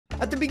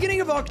At the beginning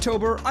of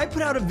October, I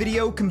put out a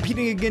video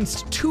competing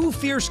against 2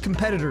 fierce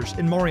competitors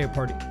in Mario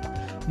Party.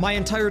 My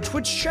entire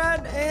Twitch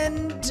chat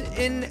and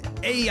an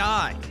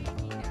AI.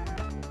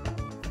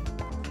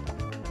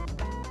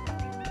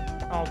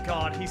 Oh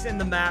god, he's in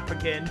the map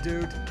again,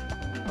 dude.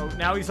 Oh,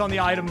 now he's on the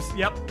items.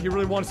 Yep, he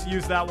really wants to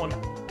use that one.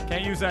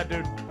 Can't use that,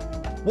 dude.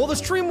 While the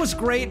stream was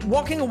great,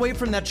 walking away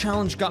from that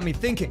challenge got me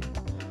thinking.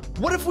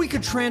 What if we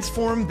could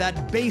transform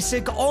that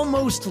basic,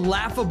 almost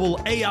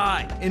laughable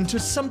AI into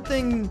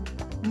something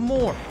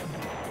more?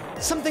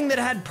 Something that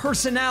had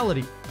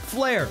personality,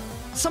 flair,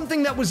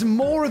 something that was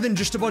more than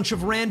just a bunch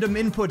of random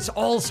inputs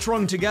all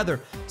strung together.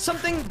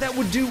 Something that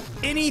would do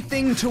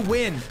anything to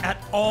win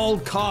at all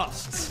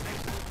costs.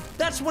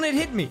 That's when it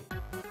hit me.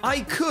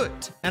 I could,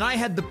 and I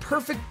had the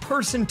perfect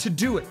person to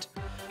do it.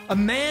 A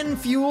man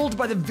fueled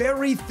by the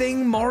very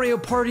thing Mario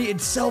Party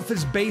itself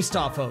is based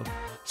off of.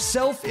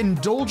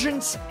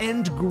 Self-indulgence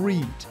and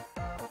greed.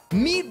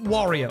 Meet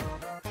Wario.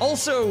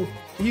 Also,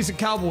 he's a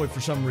cowboy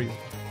for some reason.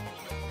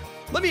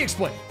 Let me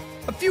explain.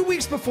 A few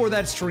weeks before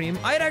that stream,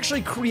 I had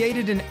actually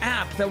created an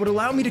app that would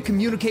allow me to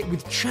communicate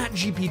with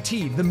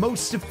ChatGPT, the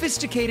most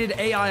sophisticated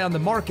AI on the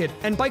market,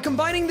 and by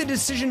combining the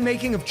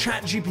decision-making of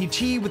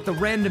ChatGPT with the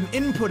random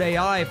input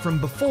AI from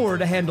before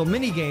to handle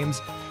minigames,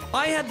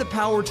 I had the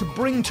power to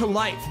bring to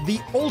life the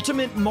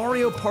ultimate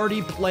Mario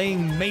Party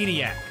playing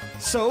maniac.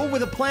 So,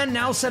 with a plan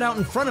now set out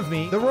in front of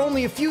me, there were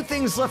only a few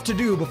things left to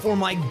do before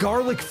my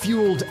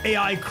garlic-fueled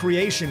AI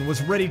creation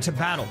was ready to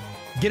battle.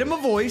 Get him a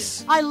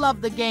voice. I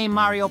love the game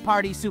Mario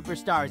Party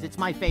Superstars. It's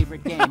my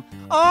favorite game.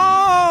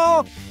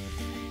 Oh!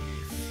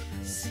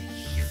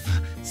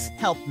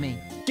 Help me.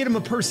 Get him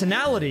a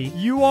personality.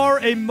 You are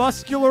a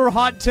muscular,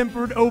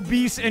 hot-tempered,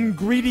 obese, and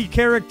greedy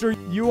character.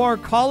 You are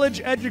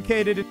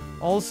college-educated.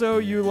 Also,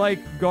 you like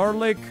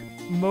garlic,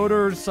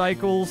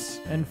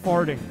 motorcycles, and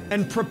farting.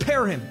 And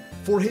prepare him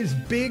for his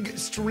big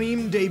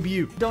stream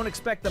debut. Don't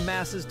expect the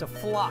masses to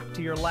flock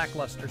to your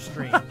lackluster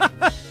stream.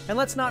 And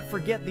let's not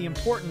forget the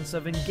importance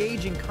of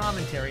engaging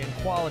commentary and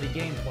quality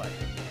gameplay.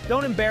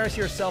 Don't embarrass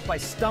yourself by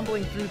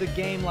stumbling through the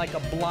game like a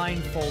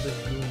blindfolded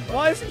goomba.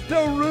 Why is he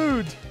so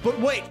rude? But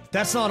wait,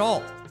 that's not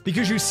all.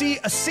 Because you see,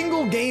 a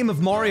single game of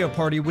Mario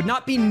Party would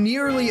not be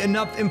nearly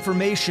enough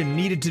information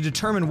needed to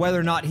determine whether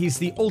or not he's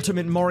the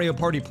ultimate Mario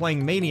Party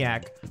playing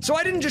maniac. So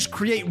I didn't just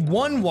create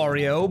one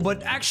Wario,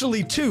 but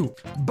actually 2.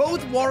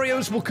 Both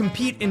Warios will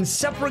compete in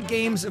separate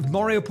games of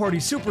Mario Party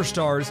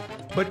Superstars,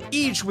 but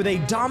each with a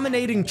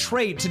dominating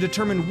trait to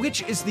determine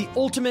which is the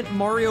ultimate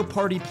Mario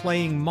Party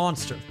playing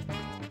monster.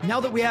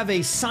 Now that we have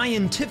a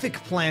scientific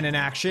plan in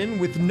action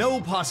with no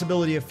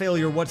possibility of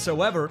failure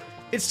whatsoever,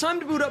 it's time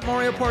to boot up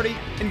Mario Party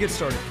and get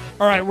started.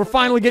 Alright, we're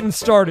finally getting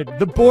started.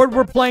 The board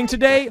we're playing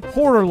today,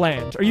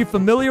 Horrorland. Are you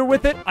familiar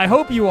with it? I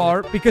hope you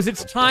are, because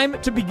it's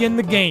time to begin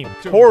the game.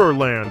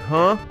 Horrorland,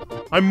 huh?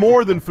 I'm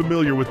more than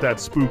familiar with that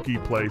spooky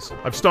place.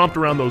 I've stomped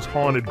around those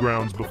haunted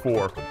grounds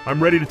before.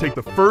 I'm ready to take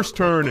the first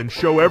turn and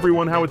show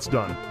everyone how it's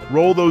done.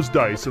 Roll those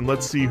dice and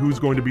let's see who's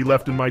going to be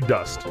left in my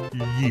dust.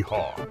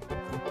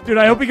 Yeehaw. Dude,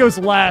 I hope he goes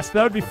last.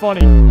 That would be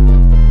funny.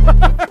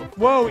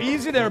 Whoa,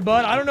 easy there,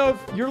 bud. I don't know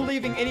if you're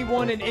leaving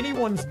anyone in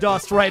anyone's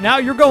dust right now.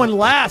 You're going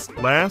last.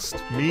 Last?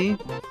 Me?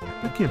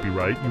 That can't be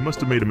right. You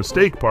must have made a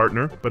mistake,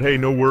 partner. But hey,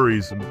 no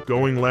worries.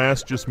 Going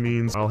last just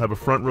means I'll have a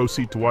front row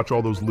seat to watch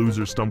all those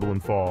losers stumble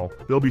and fall.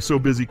 They'll be so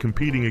busy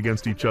competing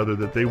against each other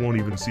that they won't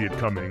even see it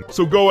coming.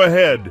 So go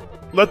ahead.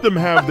 Let them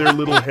have their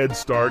little head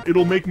start.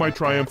 It'll make my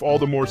triumph all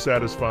the more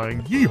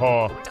satisfying.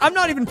 Yeehaw. I'm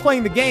not even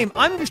playing the game.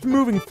 I'm just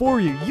moving for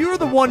you. You're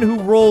the one who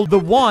rolled the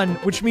 1,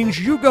 which means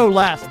you go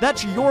last.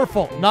 That's your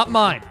fault, not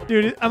mine.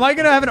 Dude, am I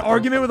gonna have an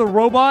argument with a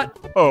robot?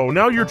 Oh,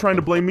 now you're trying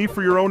to blame me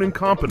for your own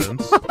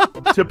incompetence.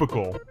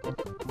 Typical.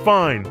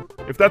 Fine.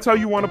 If that's how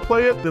you want to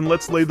play it, then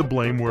let's lay the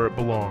blame where it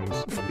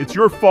belongs. It's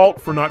your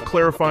fault for not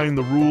clarifying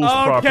the rules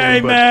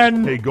properly, but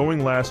man. Hey,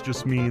 going last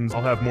just means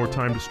I'll have more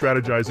time to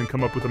strategize and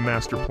come up with a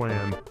master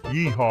plan.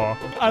 Yeehaw.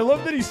 I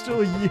love that he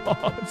still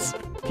yeehaws.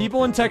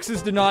 People in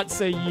Texas do not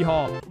say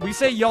yeehaw. We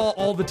say y'all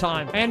all the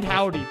time. And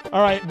howdy.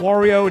 Alright,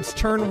 Wario, it's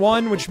turn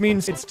 1, which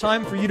means it's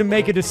time for you to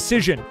make a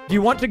decision. Do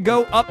you want to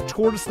go up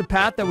towards the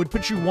path that would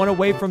put you 1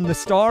 away from the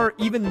star,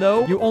 even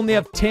though you only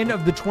have 10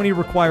 of the 20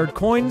 required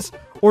coins?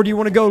 Or do you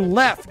want to go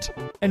left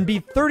and be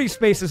 30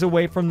 spaces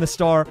away from the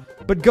star,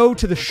 but go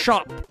to the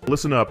shop?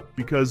 Listen up,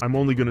 because I'm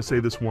only going to say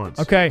this once.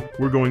 Okay.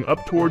 We're going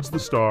up towards the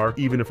star,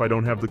 even if I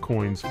don't have the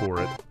coins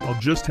for it. I'll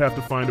just have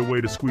to find a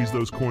way to squeeze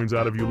those coins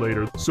out of you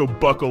later. So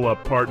buckle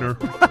up, partner,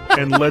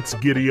 and let's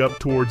giddy up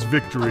towards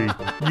victory.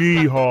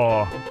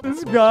 Yeehaw.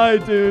 This guy,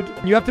 dude.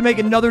 You have to make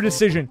another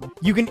decision.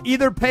 You can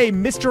either pay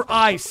Mr.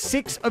 I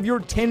 6 of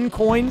your 10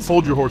 coins.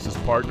 Hold your horses,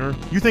 partner.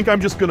 You think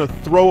I'm just going to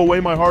throw away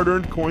my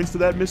hard-earned coins to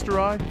that Mr.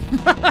 I?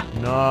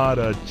 Not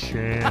a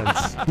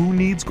chance. Who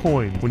needs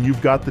coins when you've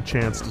got the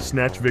chance to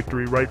snatch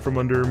victory right from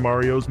under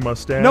Mario's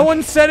mustache? No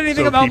one said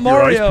anything about keep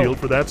Mario. your eyes peeled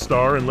for that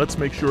star, and let's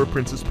make sure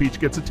Princess Peach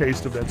gets a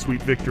taste of that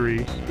sweet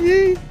victory.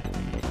 Yee.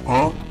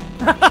 Huh?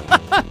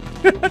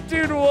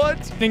 Dude,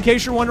 what? In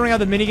case you're wondering how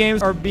the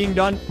minigames are being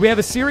done, we have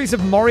a series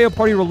of Mario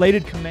Party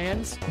related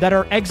commands that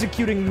are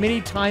executing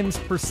many times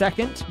per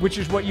second, which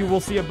is what you will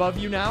see above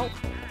you now.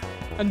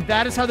 And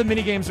that is how the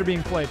minigames are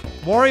being played.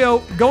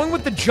 Wario going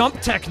with the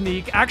jump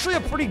technique. Actually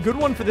a pretty good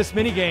one for this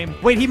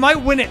minigame. Wait, he might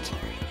win it.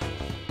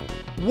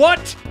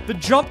 What? The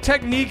jump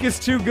technique is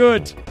too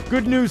good.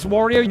 Good news,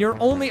 Wario. You're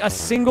only a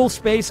single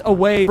space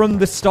away from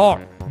the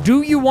star.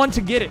 Do you want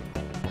to get it?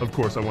 Of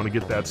course I want to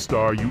get that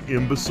star, you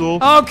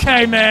imbecile.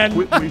 Okay, man.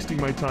 Quit wasting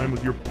my time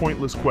with your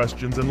pointless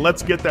questions and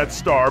let's get that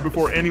star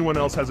before anyone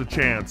else has a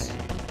chance.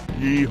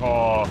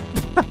 Yeehaw.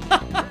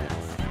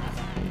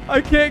 I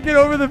can't get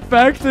over the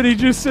fact that he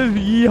just says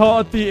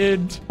yeehaw at the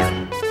end.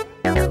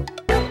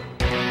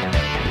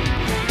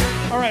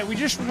 Alright, we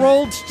just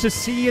rolled to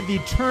see the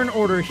turn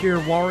order here,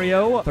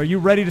 Wario. Are you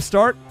ready to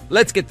start?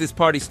 Let's get this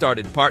party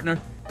started, partner.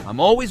 I'm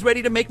always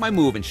ready to make my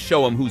move and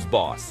show him who's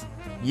boss.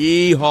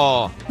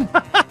 Yeehaw.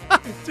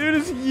 Dude,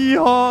 his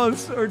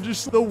yeehaws are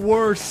just the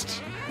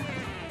worst.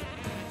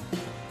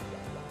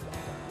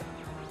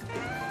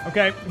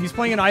 Okay, he's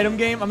playing an item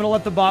game. I'm gonna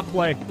let the bot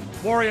play.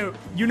 Wario,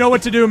 you know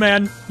what to do,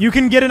 man. You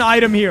can get an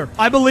item here.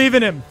 I believe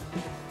in him.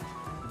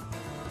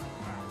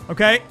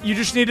 Okay, he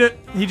just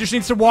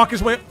needs to walk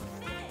his way.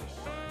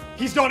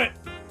 He's done it.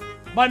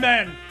 My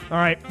man. All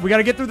right, we got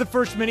to get through the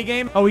first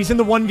minigame. Oh, he's in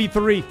the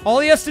 1v3. All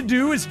he has to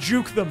do is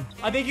juke them.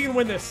 I think he can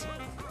win this.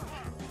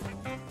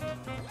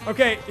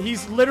 Okay,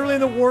 he's literally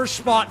in the worst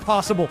spot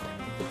possible.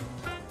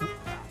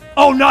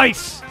 Oh,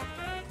 nice.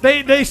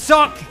 They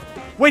suck.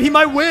 Wait, he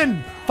might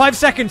win. 5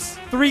 seconds.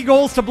 3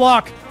 goals to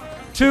block.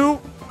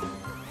 2.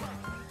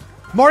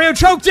 Mario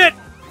choked it.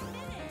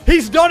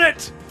 He's done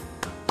it.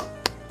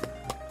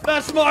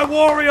 That's my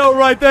Wario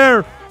right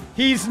there.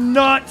 He's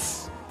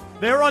nuts.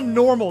 They're on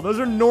normal. Those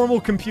are normal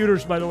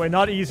computers, by the way.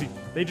 Not easy.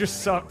 They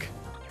just suck.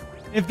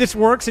 If this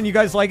works and you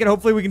guys like it,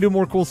 hopefully we can do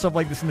more cool stuff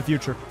like this in the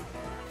future.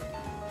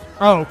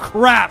 Oh,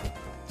 crap.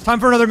 It's time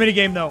for another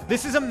minigame, though.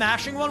 This is a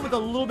mashing one with a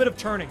little bit of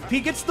turning. If he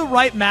gets the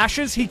right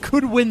mashes, he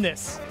could win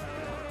this.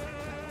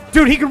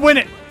 Dude, he could win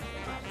it.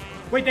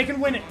 Wait, they can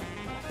win it.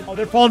 Oh,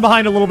 they're falling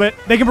behind a little bit.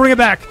 They can bring it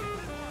back.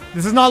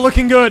 This is not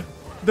looking good.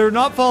 They're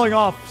not falling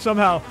off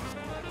somehow.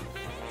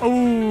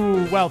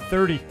 Oh, wow,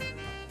 30.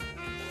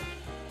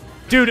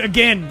 Dude,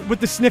 again, with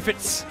the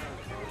sniffets.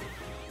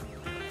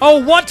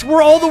 Oh, what?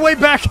 We're all the way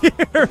back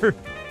here.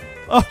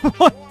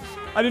 Oh,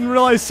 I didn't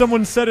realize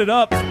someone set it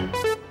up.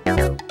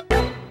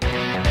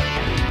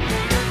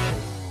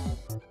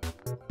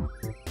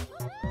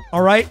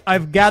 All right,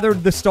 I've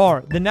gathered the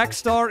star. The next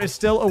star is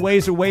still a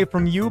ways away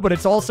from you, but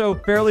it's also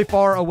fairly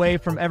far away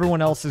from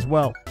everyone else as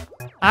well.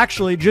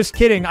 Actually, just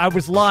kidding, I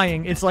was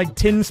lying. It's like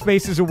 10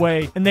 spaces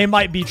away, and they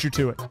might beat you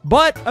to it.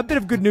 But a bit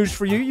of good news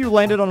for you. You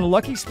landed on a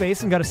lucky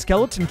space and got a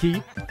skeleton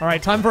key. All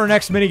right, time for our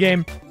next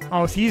minigame.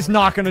 Oh, he's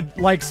not gonna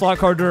like Slot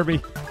Car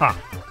Derby. Ha!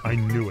 I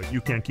knew it.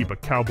 You can't keep a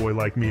cowboy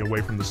like me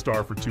away from the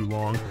star for too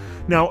long.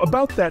 Now,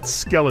 about that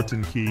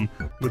skeleton key.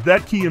 With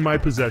that key in my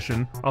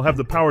possession, I'll have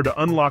the power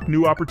to unlock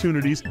new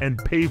opportunities and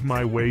pave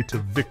my way to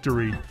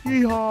victory.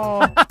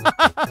 Yeehaw!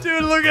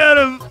 Dude, look at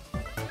him!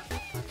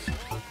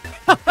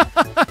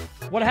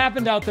 What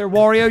happened out there,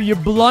 Wario? You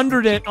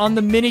blundered it on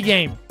the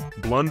minigame.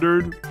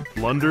 Blundered?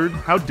 Blundered?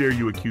 How dare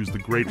you accuse the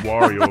great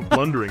Wario of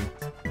blundering?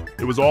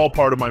 It was all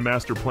part of my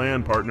master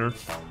plan, partner.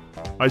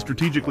 I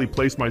strategically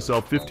placed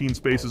myself 15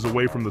 spaces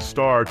away from the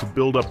star to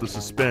build up the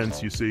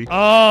suspense, you see.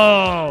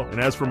 Oh! And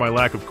as for my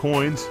lack of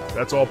coins,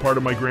 that's all part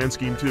of my grand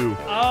scheme too.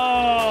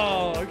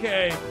 Oh,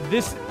 okay.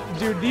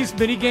 Dude, these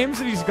minigames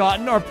that he's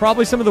gotten are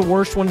probably some of the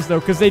worst ones, though,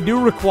 because they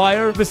do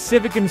require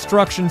specific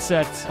instruction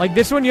sets. Like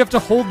this one, you have to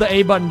hold the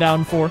A button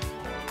down for.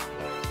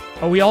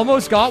 Oh, we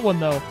almost got one,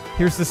 though.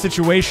 Here's the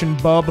situation,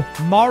 bub.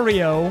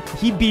 Mario,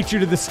 he beat you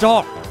to the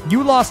star.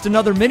 You lost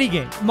another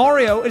minigame.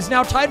 Mario is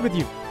now tied with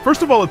you.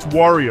 First of all, it's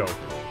Wario,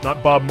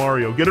 not Bob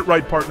Mario. Get it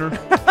right, partner?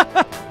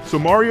 So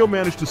Mario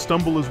managed to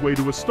stumble his way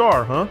to a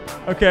star, huh?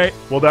 Okay.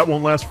 Well, that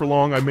won't last for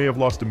long. I may have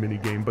lost a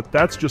minigame, but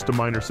that's just a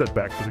minor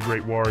setback for the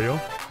great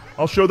Wario.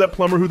 I'll show that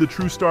plumber who the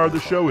true star of the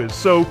show is.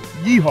 So,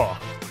 yeehaw!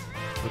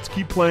 Let's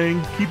keep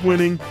playing, keep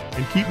winning,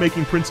 and keep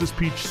making Princess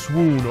Peach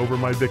swoon over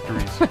my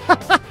victories.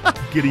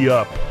 Giddy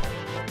up.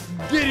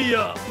 Giddy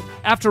up!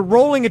 After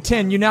rolling a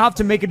 10, you now have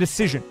to make a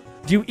decision.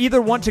 Do you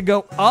either want to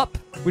go up,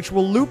 which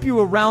will loop you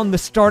around the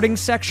starting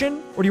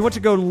section, or do you want to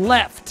go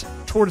left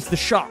towards the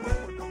shop?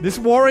 This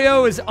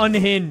Wario is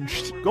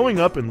unhinged. Going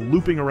up and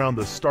looping around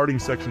the starting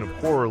section of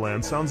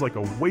Horrorland sounds like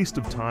a waste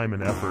of time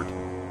and effort.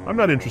 I'm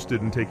not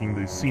interested in taking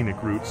the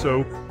scenic route,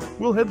 so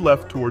we'll head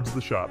left towards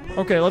the shop.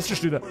 Okay, let's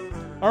just do that.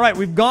 All right,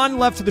 we've gone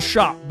left to the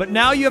shop, but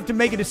now you have to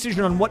make a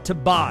decision on what to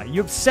buy.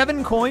 You have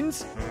 7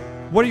 coins.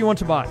 What do you want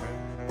to buy?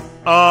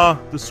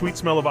 The sweet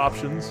smell of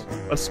options.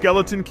 A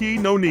skeleton key?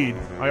 No need.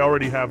 I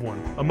already have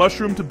one. A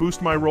mushroom to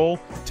boost my roll?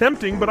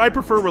 Tempting, but I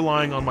prefer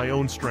relying on my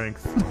own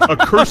strength. A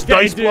cursed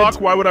dice block?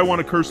 Why would I want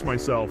to curse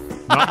myself?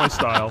 Not my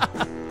style.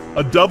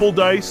 A double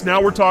dice?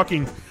 Now we're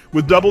talking.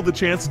 With double the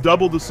chance,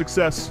 double the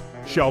success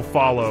shall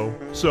follow.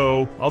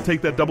 So, I'll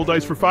take that double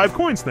dice for 5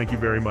 coins, thank you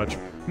very much.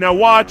 Now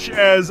watch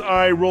as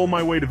I roll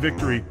my way to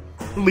victory,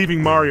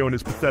 leaving Mario and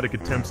his pathetic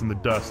attempts in the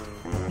dust.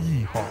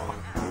 Yeehaw.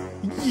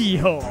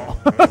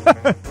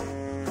 Yeehaw.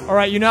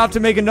 Alright, you now have to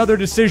make another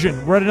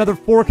decision. We're at another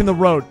fork in the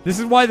road. This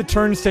is why the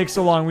turns take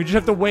so long. We just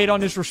have to wait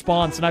on his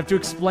response, and I have to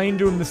explain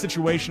to him the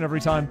situation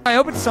every time. I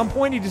hope at some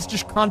point he's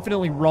just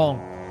confidently wrong.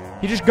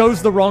 He just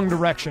goes the wrong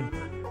direction.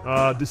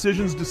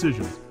 Decisions.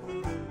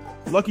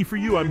 Lucky for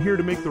you, I'm here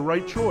to make the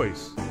right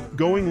choice.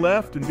 Going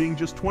left and being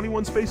just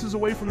 21 spaces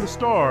away from the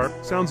star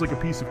sounds like a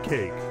piece of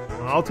cake.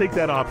 I'll take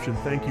that option,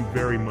 thank you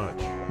very much.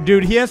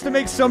 Dude, he has to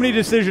make so many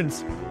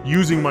decisions.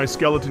 Using my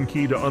skeleton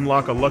key to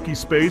unlock a lucky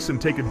space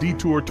and take a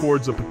detour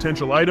towards a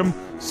potential item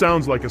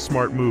sounds like a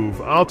smart move.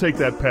 I'll take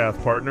that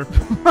path, partner.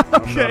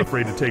 I'm not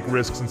afraid to take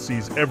risks and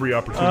seize every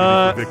opportunity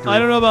for victory. I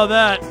don't know about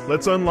that.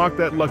 Let's unlock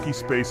that lucky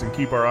space and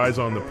keep our eyes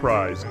on the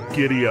prize.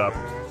 Giddy up.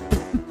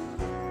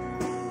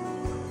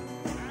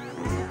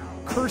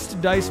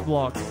 Cursed dice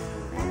block.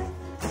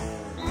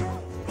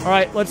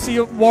 Alright, let's see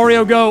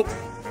Wario go.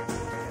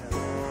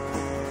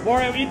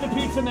 Wario, eat the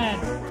pizza, man.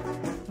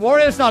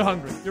 Wario's not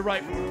hungry. You're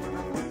right.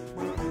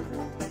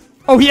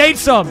 Oh, he ate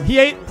some. He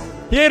ate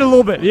a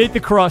little bit. He ate the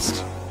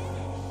crust.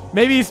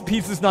 Maybe his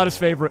pizza's not his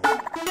favorite.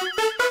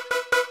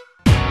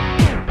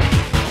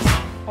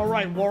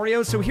 Alright,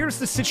 Wario, so here's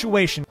the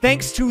situation.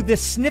 Thanks to the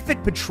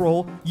Sniffit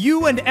Patrol,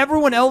 you and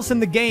everyone else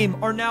in the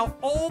game are now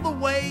all the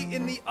way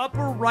in the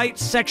upper right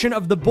section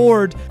of the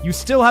board. You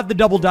still have the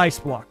double dice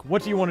block.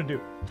 What do you want to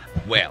do?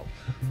 Well.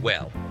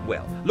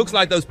 Looks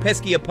like those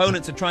pesky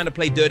opponents are trying to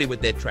play dirty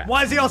with their trap.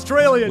 Why is he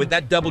Australian? With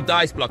that double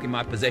dice block in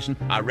my possession,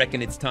 I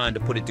reckon it's time to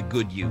put it to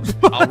good use.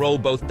 I'll roll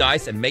both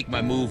dice and make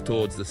my move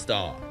towards the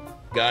star.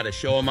 Gotta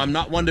show him I'm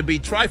not one to be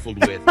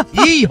trifled with.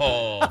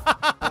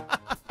 Yeehaw!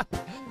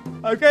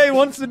 Okay, he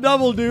wants the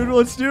double, dude.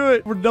 Let's do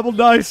it. We're double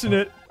dicing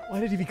it.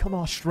 Why did he become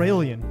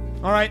Australian?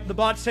 All right, the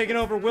bot's taking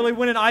over. Will he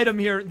win an item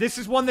here? This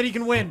is one that he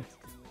can win.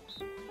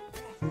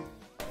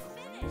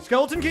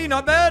 Skeleton key,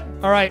 not bad.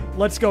 All right,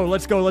 let's go.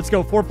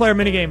 4-player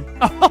minigame.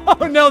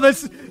 Oh, no,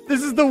 this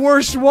is the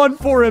worst one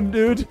for him,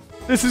 dude.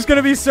 This is going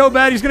to be so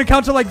bad. He's going to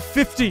count to like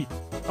 50.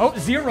 Oh,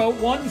 0,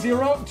 1,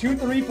 0, 2,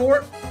 3,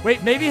 4.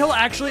 Wait, maybe he'll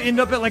actually end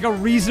up at like a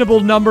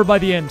reasonable number by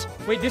the end.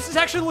 Wait, this is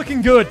actually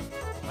looking good.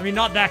 I mean,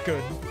 not that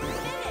good.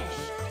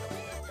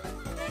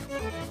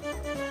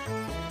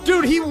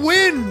 Dude, he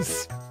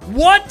wins!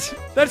 What?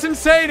 That's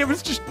insane. It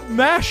was just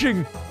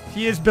mashing.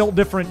 He is built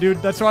different,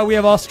 dude. That's why we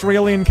have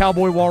Australian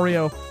Cowboy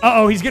Wario.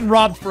 Uh-oh, he's getting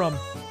robbed from.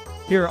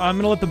 Here, I'm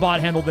gonna let the bot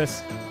handle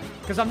this.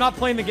 Because I'm not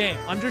playing the game.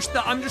 I'm just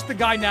the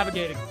guy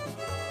navigating.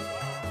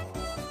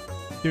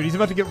 Dude, he's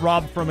about to get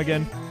robbed from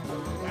again.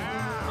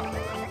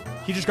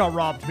 He just got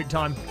robbed big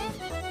time.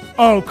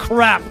 Oh,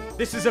 crap.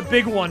 This is a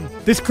big one.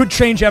 This could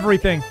change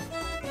everything.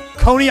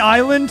 Coney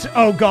Island?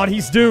 Oh, God,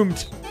 he's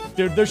doomed.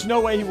 Dude, there's no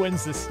way he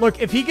wins this.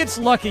 Look, if he gets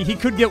lucky, he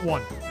could get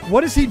one.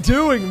 What is he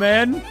doing,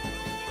 man?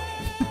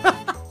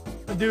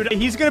 Dude,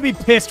 he's gonna be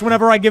pissed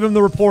whenever I give him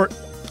the report.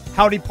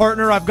 Howdy,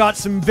 partner, I've got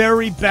some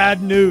very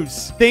bad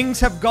news. Things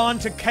have gone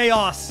to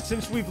chaos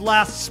since we've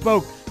last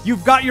spoke.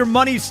 You've got your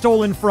money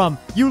stolen from.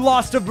 You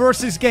lost a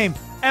versus game.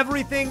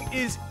 Everything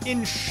is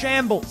in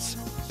shambles.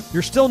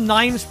 You're still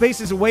 9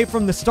 spaces away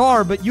from the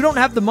star, but you don't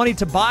have the money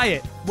to buy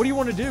it. What do you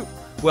want to do?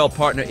 Well,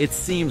 partner, it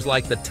seems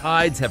like the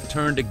tides have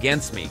turned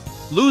against me.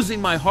 Losing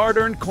my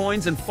hard-earned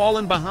coins and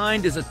falling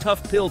behind is a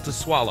tough pill to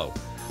swallow.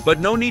 But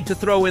no need to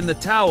throw in the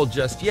towel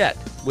just yet.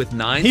 With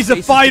 9 He's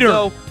spaces a fighter. to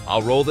go,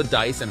 I'll roll the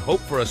dice and hope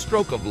for a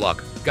stroke of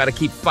luck. Gotta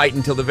keep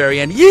fighting till the very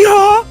end.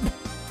 Yeehaw!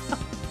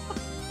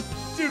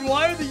 Dude,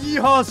 why are the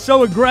yeehaws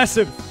so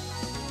aggressive?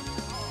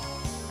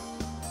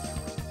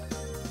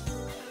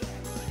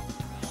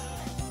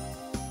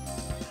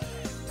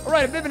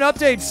 Alright, a bit of an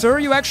update, sir.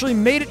 You actually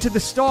made it to the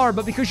star,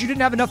 but because you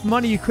didn't have enough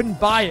money, you couldn't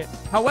buy it.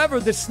 However,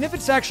 the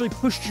snippets actually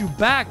pushed you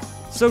back,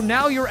 so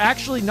now you're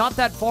actually not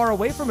that far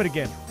away from it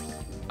again.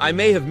 I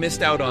may have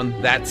missed out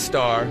on that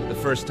star the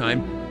first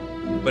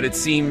time, but it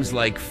seems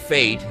like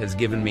fate has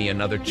given me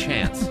another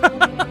chance.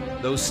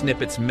 Those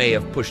snippets may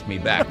have pushed me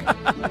back,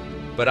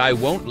 but I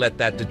won't let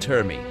that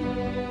deter me.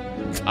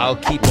 I'll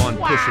keep on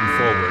pushing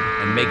forward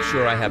and make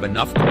sure I have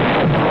enough.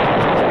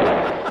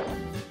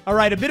 All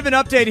right, a bit of an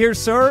update here,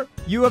 sir.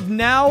 You have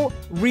now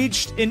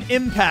reached an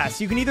impasse.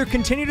 You can either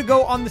continue to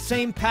go on the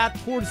same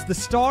path towards the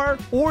star,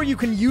 or you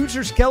can use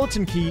your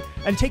skeleton key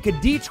and take a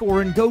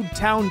detour and go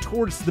down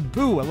towards the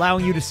boo,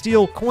 allowing you to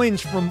steal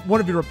coins from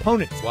one of your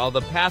opponents. While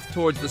the path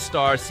towards the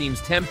star seems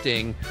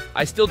tempting,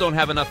 I still don't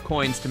have enough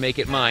coins to make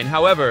it mine.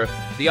 However,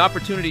 the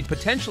opportunity to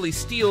potentially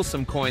steal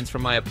some coins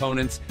from my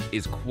opponents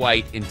is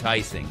quite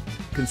enticing.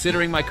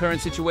 Considering my current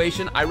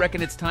situation, I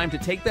reckon it's time to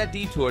take that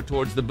detour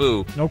towards the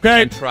boo.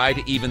 Okay. And try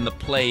to even the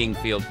playing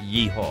field.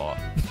 Yeehaw.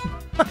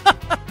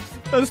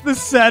 That's the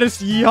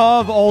saddest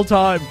yeehaw of all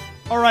time.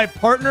 All right,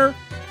 partner.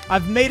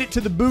 I've made it to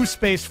the boo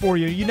space for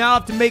you. You now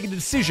have to make a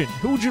decision.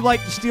 Who would you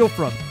like to steal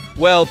from?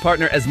 Well,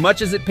 partner, as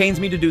much as it pains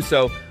me to do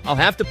so, I'll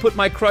have to put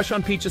my crush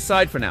on Peach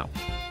aside for now.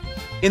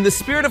 In the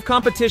spirit of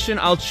competition,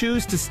 I'll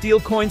choose to steal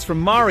coins from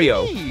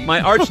Mario,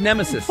 my arch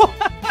nemesis.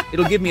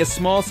 It'll give me a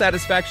small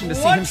satisfaction to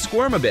see him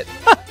squirm a bit.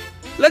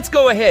 Let's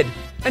go ahead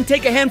and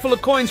take a handful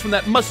of coins from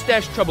that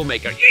mustache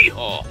troublemaker.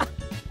 Yeehaw!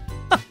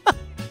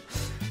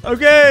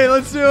 Okay,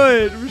 let's do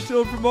it. We're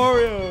still for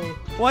Mario.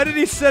 Why did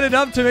he set it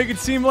up to make it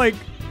seem like...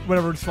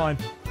 Whatever, it's fine.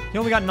 He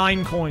only got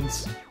 9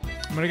 coins.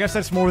 I mean, I guess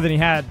that's more than he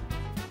had.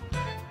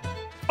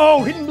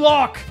 Oh, hidden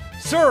block!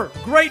 Sir,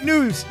 great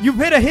news! You've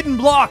hit a hidden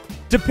block!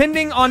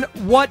 Depending on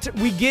what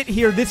we get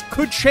here, this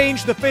could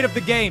change the fate of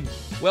the game.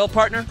 Well,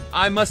 partner,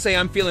 I must say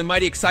I'm feeling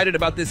mighty excited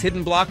about this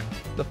hidden block.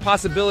 The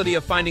possibility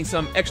of finding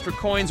some extra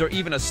coins or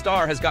even a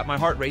star has got my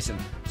heart racing.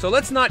 So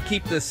let's not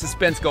keep the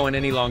suspense going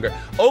any longer.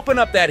 Open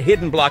up that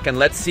hidden block and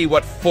let's see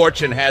what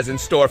fortune has in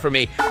store for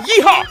me.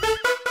 Yeehaw!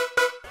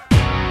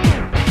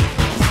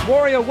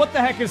 Wario, what the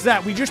heck is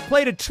that? We just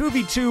played a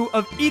 2v2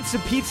 of Eats a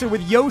Pizza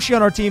with Yoshi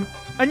on our team,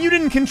 and you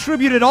didn't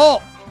contribute at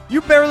all.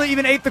 You barely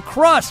even ate the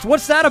crust.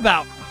 What's that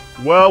about?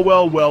 Well,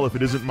 well, well, if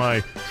it isn't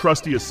my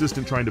trusty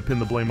assistant trying to pin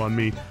the blame on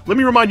me, let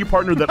me remind you,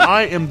 partner, that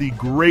I am the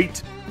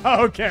great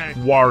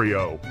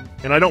Wario.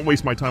 And I don't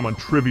waste my time on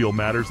trivial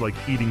matters like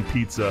eating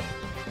pizza.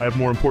 I have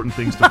more important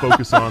things to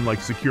focus on, like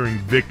securing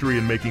victory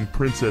and making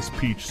Princess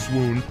Peach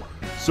swoon.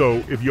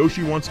 So, if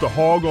Yoshi wants to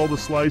hog all the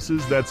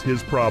slices, that's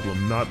his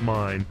problem, not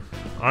mine.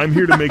 I'm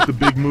here to make the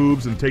big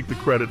moves and take the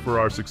credit for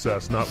our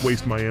success, not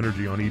waste my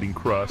energy on eating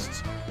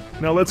crusts.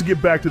 Now let's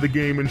get back to the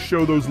game and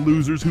show those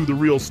losers who the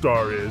real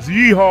star is.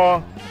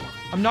 Yeehaw!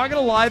 I'm not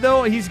gonna lie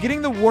though, he's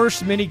getting the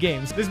worst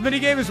minigames. This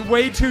minigame is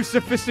way too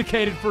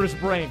sophisticated for his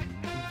brain.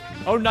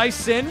 Oh, nice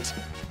send.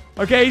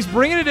 Okay, he's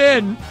bringing it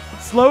in.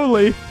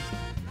 Slowly.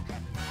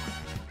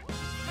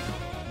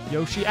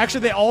 Yoshi.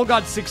 Actually, they all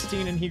got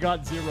 16 and he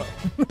got 0.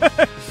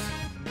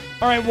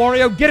 All right,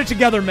 Wario, get it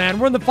together, man.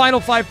 We're in the final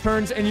 5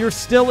 turns, and you're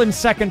still in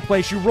second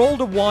place. You rolled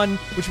a 1,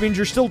 which means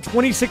you're still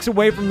 26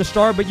 away from the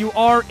star, but you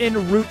are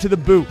en route to the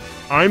boot.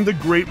 I'm the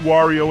great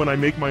Wario, and I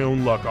make my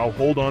own luck. I'll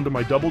hold on to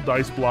my double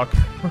dice block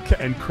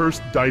and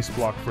cursed dice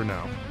block for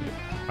now.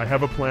 I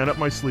have a plan up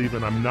my sleeve,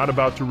 and I'm not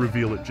about to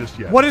reveal it just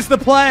yet. What is the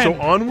plan?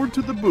 So onward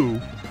to the boo,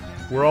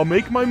 where I'll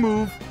make my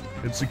move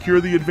and secure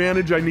the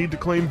advantage I need to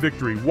claim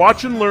victory.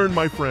 Watch and learn,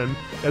 my friend,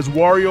 as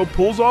Wario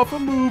pulls off a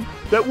move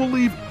that will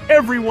leave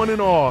everyone in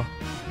awe.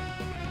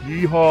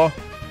 Yeehaw.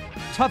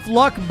 Tough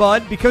luck,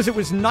 bud, because it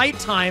was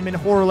nighttime in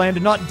Horrorland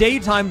and not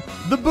daytime.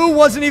 The boo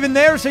wasn't even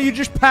there, so you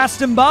just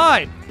passed him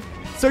by.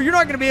 So you're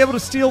not going to be able to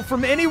steal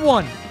from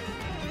anyone.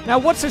 Now,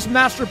 what's this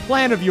master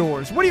plan of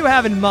yours? What do you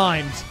have in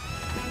mind?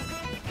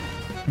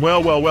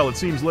 Well, well, well, it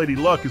seems Lady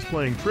Luck is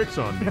playing tricks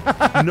on me.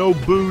 No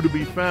boo to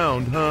be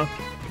found, huh?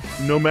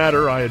 No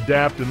matter, I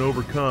adapt and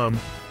overcome.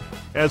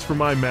 As for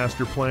my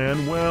master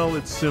plan, well,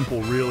 it's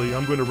simple, really.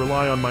 I'm going to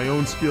rely on my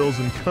own skills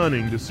and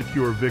cunning to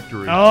secure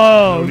victory.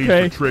 Oh, no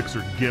need for tricks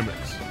or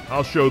gimmicks.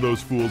 I'll show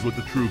those fools what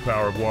the true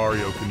power of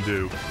Wario can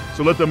do.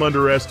 So let them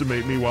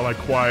underestimate me while I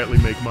quietly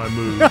make my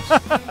moves.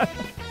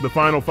 The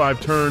final 5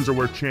 turns are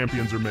where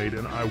champions are made,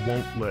 and I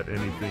won't let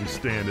anything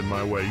stand in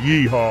my way.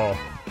 Yeehaw!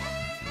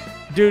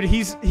 Dude,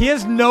 he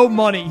has no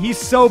money. He's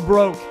so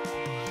broke.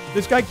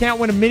 This guy can't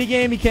win a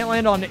minigame. He can't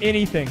land on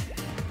anything.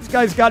 This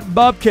guy's got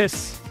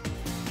bupkis.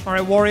 All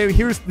right, Wario,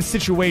 here's the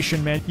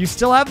situation, man. You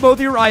still have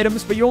both your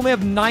items, but you only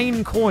have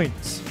 9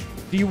 coins.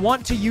 Do you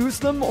want to use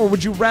them, or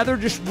would you rather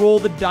just roll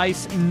the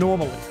dice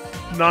normally?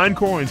 9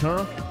 coins,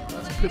 huh?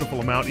 That's a pitiful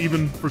amount,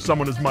 even for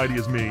someone as mighty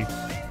as me.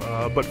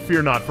 But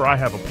fear not, for I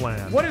have a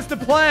plan. What is the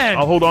plan?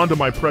 I'll hold on to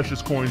my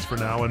precious coins for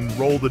now and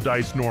roll the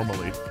dice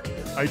normally.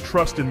 I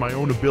trust in my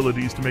own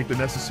abilities to make the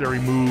necessary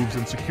moves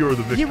and secure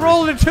the victory. He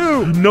rolled a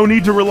 2! No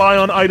need to rely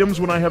on items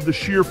when I have the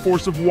sheer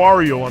force of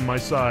Wario on my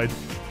side.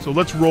 So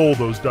let's roll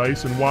those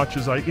dice and watch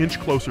as I inch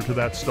closer to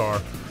that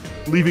star,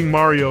 leaving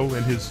Mario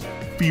and his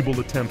feeble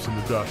attempts in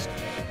the dust.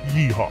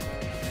 Yeehaw.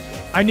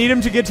 I need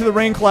him to get to the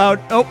rain cloud.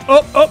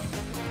 Oh.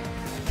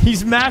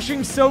 He's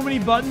mashing so many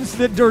buttons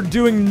that are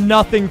doing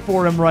nothing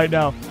for him right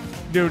now.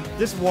 Dude,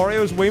 this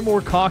Wario is way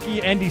more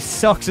cocky, and he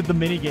sucks at the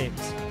minigames.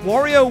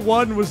 Wario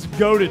 1 was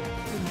goated.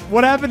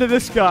 What happened to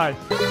this guy?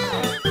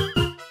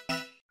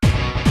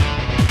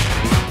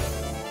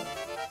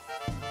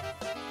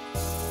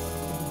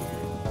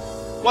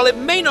 While it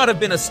may not have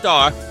been a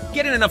star,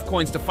 getting enough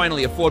coins to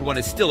finally afford one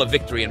is still a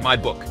victory in my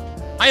book.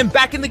 I am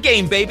back in the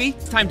game, baby.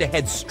 It's time to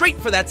head straight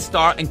for that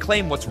star and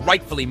claim what's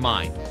rightfully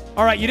mine.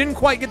 All right, you didn't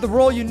quite get the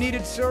roll you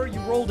needed, sir. You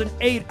rolled an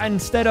 8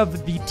 instead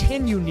of the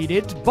 10 you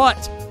needed,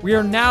 but we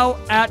are now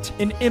at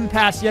an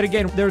impasse yet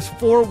again. There's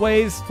 4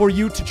 ways for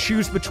you to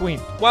choose between.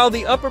 While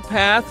the upper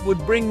path would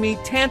bring me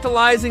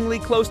tantalizingly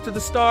close to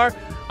the star,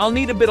 I'll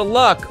need a bit of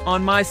luck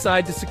on my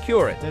side to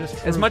secure it. That is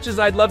true. As much as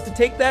I'd love to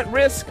take that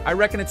risk, I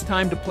reckon it's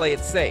time to play it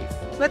safe.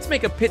 Let's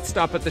make a pit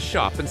stop at the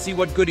shop and see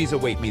what goodies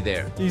await me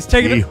there.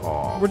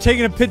 We're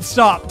taking a pit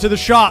stop to the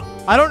shop.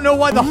 I don't know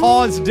why the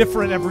haw is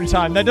different every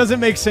time. That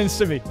doesn't make sense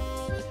to me.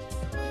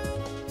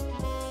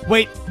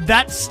 Wait,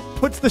 that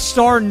puts the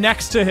star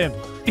next to him.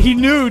 He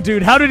knew,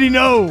 dude. How did he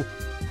know?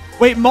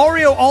 Wait,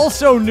 Mario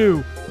also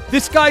knew.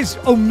 This guy's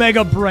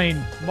Omega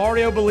Brain.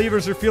 Mario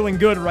believers are feeling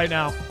good right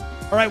now.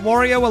 All right,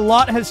 Wario, a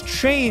lot has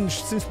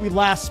changed since we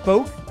last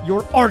spoke.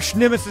 Your arch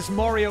nemesis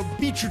Mario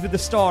beat you to the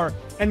star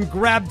and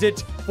grabbed it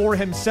for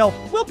himself.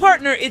 Well,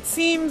 partner, it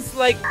seems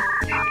like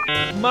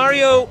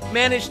Mario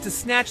managed to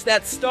snatch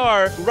that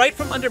star right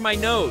from under my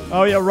nose.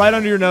 Oh yeah, right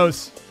under your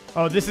nose.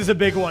 Oh, this is a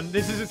big one.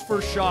 This is his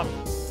first shot.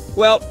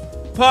 Well,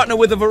 partner,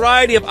 with a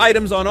variety of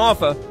items on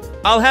offer,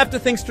 I'll have to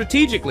think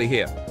strategically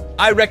here.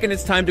 I reckon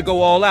it's time to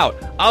go all out.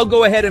 I'll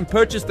go ahead and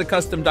purchase the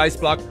custom dice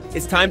block.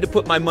 It's time to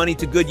put my money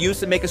to good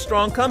use and make a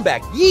strong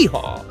comeback.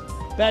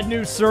 Yeehaw! Bad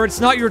news, sir. It's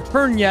not your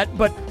turn yet,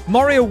 but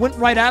Mario went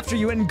right after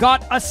you and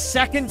got a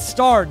second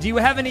star. Do you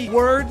have any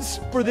words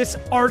for this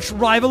arch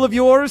rival of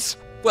yours?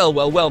 Well,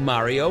 well, well,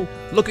 Mario.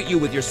 Look at you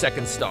with your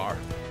second star.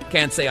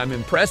 Can't say I'm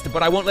impressed,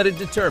 but I won't let it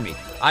deter me.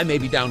 I may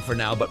be down for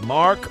now, but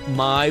mark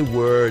my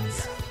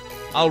words.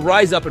 I'll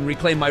rise up and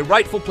reclaim my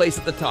rightful place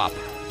at the top.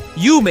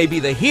 You may be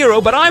the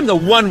hero, but I'm the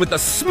one with the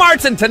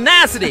smarts and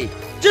tenacity.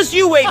 Just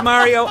you wait,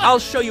 Mario. I'll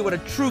show you what a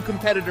true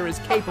competitor is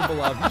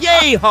capable of.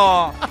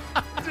 Yeehaw!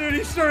 Dude,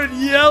 he started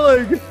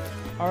yelling.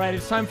 All right,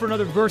 it's time for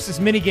another versus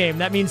minigame.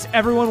 That means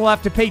everyone will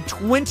have to pay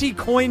 20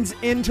 coins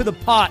into the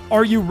pot.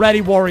 Are you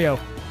ready, Wario?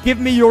 Give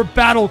me your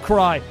battle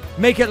cry.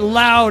 Make it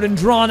loud and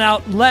drawn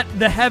out. Let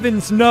the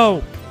heavens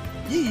know.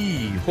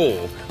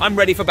 Yee-haw. I'm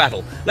ready for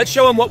battle. Let's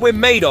show them what we're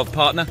made of,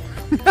 partner.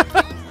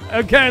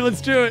 Okay, let's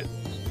do it.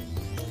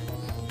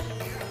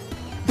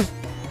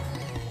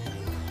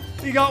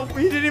 He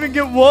didn't even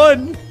get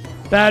one.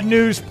 Bad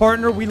news,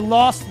 partner. We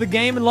lost the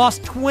game and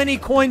lost 20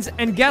 coins.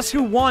 And guess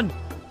who won?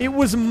 It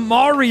was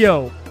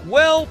Mario.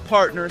 Well,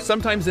 partner,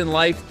 sometimes in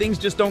life, things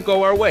just don't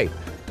go our way.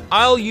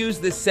 I'll use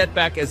this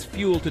setback as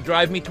fuel to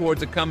drive me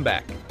towards a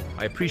comeback.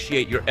 I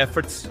appreciate your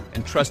efforts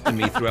and trust in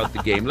me throughout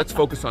the game. Let's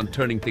focus on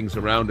turning things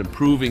around and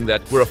proving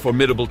that we're a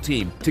formidable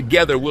team.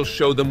 Together, we'll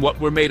show them what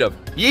we're made of.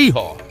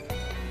 Yeehaw!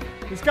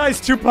 This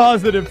guy's too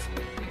positive.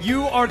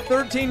 You are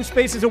 13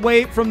 spaces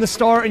away from the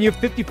star, and you have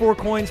 54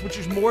 coins, which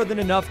is more than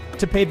enough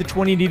to pay the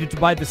 20 needed to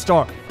buy the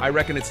star. I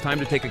reckon it's time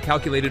to take a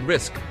calculated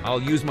risk.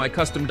 I'll use my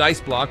custom dice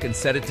block and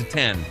set it to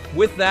 10.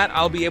 With that,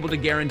 I'll be able to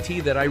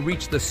guarantee that I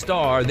reach the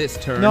star this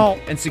turn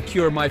and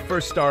secure my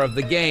first star of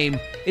the game.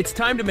 It's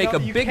time to make a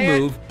big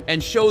move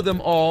and show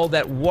them all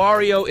that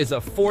Wario is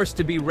a force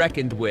to be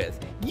reckoned with.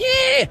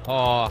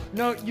 Yeah!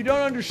 No, you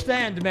don't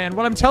understand, man.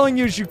 What I'm telling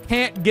you is you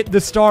can't get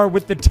the star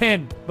with the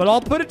 10. But I'll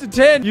put it to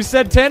 10. You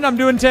said 10, I'm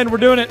doing 10. We're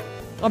doing it.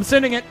 I'm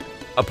sending it.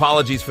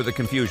 Apologies for the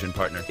confusion,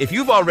 partner. If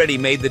you've already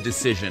made the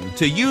decision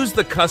to use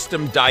the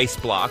custom dice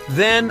block,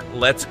 then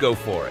let's go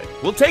for it.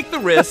 We'll take the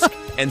risk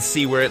and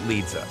see where it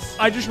leads us.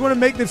 I just want to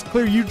make this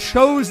clear. You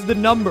chose the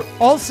number.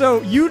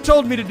 Also, you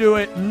told me to do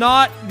it,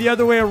 not the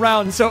other way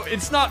around. So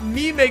it's not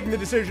me making the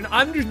decision.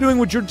 I'm just doing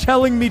what you're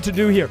telling me to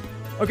do here.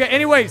 Okay,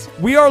 anyways,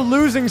 we are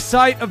losing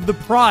sight of the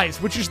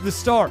prize, which is the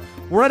star.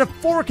 We're at a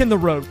fork in the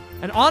road.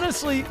 And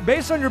honestly,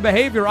 based on your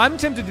behavior, I'm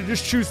tempted to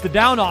just choose the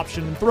down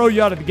option and throw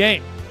you out of the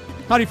game.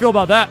 How do you feel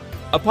about that?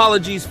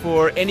 Apologies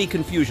for any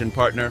confusion,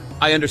 partner.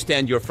 I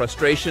understand your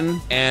frustration,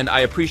 and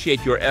I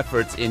appreciate your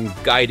efforts in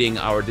guiding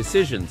our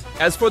decisions.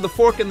 As for the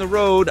fork in the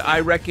road,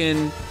 I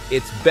reckon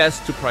it's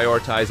best to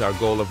prioritize our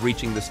goal of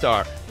reaching the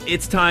star.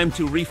 It's time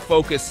to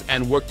refocus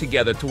and work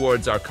together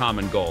towards our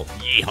common goal.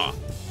 Yeehaw!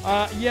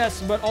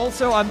 Yes, but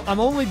also I'm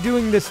only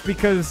doing this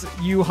because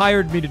you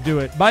hired me to do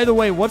it. By the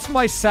way, what's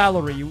my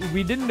salary?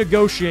 We didn't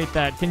negotiate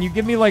that. Can you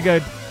give me like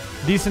a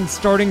decent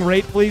starting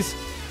rate, please?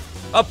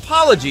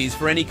 Apologies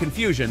for any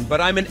confusion,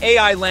 but I'm an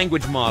AI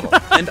language model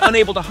and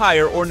unable to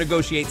hire or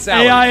negotiate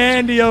salaries. AI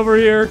Andy over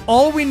here.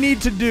 All we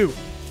need to do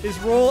is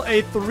roll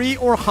a 3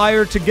 or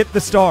higher to get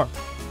the star.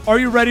 Are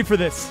you ready for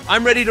this?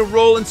 I'm ready to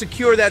roll and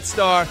secure that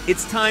star.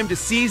 It's time to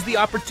seize the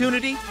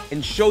opportunity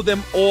and show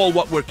them all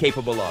what we're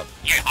capable of.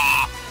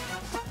 Yeehaw!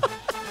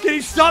 Can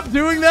you stop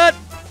doing that?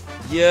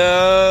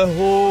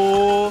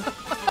 Yahoo!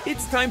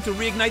 It's time to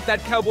reignite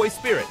that cowboy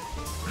spirit.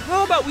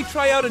 How about we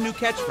try out a new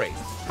catchphrase?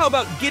 How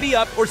about giddy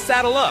up or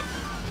saddle up?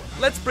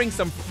 Let's bring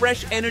some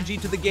fresh energy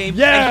to the game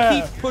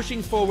and keep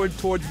pushing forward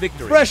towards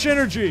victory. Fresh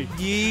energy.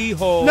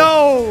 Yeehaw.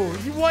 No!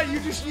 You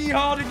just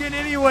yeehawed again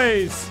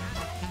anyways.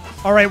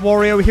 All right,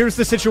 Wario, here's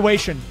the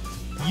situation.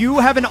 You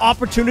have an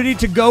opportunity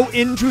to go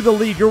into the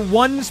lead. You're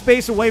one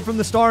space away from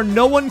the star.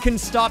 No one can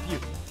stop you.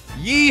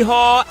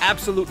 Yeehaw!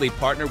 Absolutely,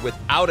 partner.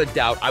 Without a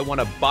doubt, I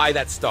want to buy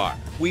that star.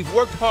 We've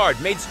worked hard,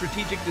 made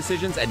strategic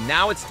decisions, and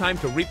now it's time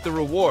to reap the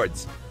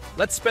rewards.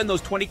 Let's spend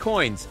those 20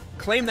 coins,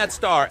 claim that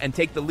star, and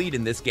take the lead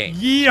in this game.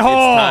 Yeehaw!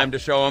 It's time to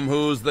show them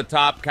who's the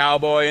top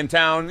cowboy in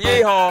town.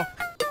 Yeehaw!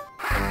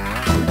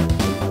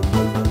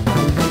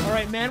 All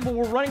right, man. Well,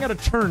 we're running out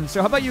of turns, so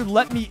how about you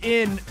let me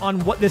in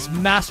on what this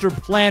master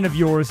plan of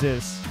yours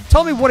is?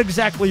 Tell me what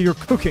exactly you're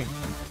cooking.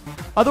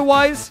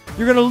 Otherwise,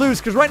 you're going to lose,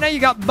 because right now you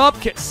got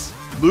Bupkis.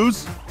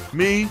 Lose?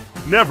 Me?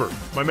 Never.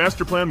 My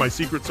master plan, my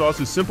secret sauce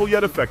is simple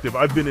yet effective.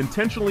 I've been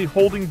intentionally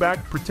holding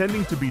back,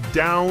 pretending to be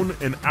down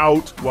and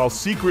out while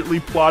secretly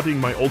plotting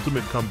my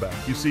ultimate comeback.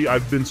 You see,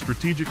 I've been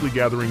strategically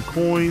gathering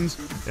coins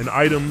and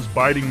items,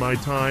 biding my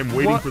time,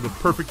 waiting for the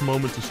perfect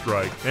moment to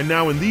strike. And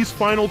now in these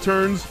final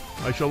turns,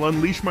 I shall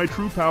unleash my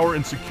true power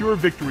and secure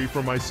victory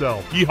for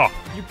myself. Yeehaw!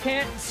 You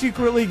can't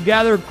secretly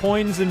gather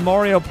coins in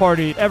Mario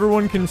Party.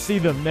 Everyone can see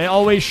them. They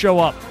always show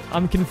up.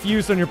 I'm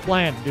confused on your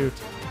plan, dude.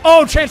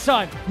 Oh, chance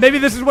time! Maybe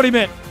this is what he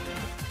meant.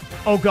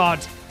 Oh, God.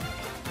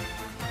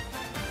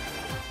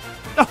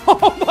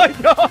 Oh, my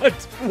God!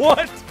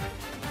 What?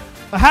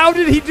 How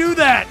did he do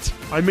that?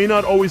 I may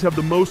not always have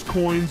the most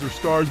coins or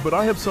stars, but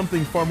I have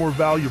something far more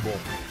valuable.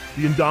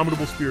 The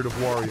indomitable spirit of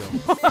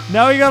Wario.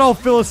 Now he got all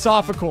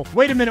philosophical.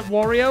 Wait a minute,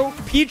 Wario.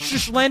 Peach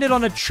just landed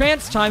on a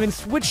chance time and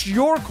switched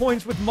your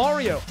coins with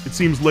Mario. It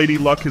seems Lady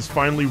Luck has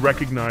finally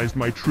recognized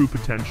my true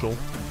potential.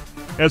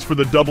 As for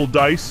the double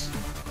dice,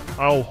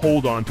 I'll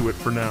hold on to it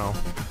for now.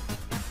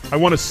 I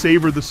want to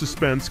savor the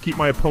suspense, keep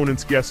my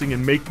opponents guessing,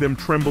 and make them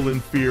tremble in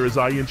fear as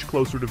I inch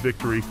closer to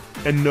victory.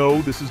 And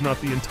no, this is not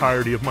the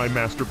entirety of my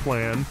master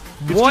plan.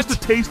 It's just a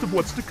taste of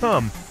what's to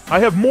come. I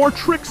have more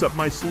tricks up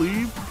my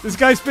sleeve. This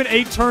guy spent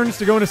 8 turns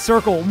to go in a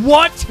circle.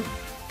 What?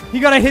 He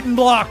got a hidden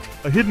block.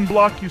 A hidden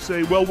block, you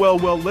say? Well,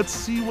 let's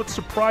see what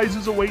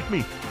surprises await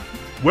me.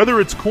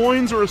 Whether it's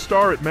coins or a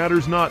star, it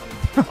matters not.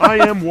 I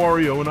am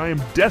Wario, and I am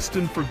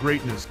destined for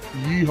greatness.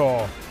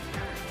 Yeehaw.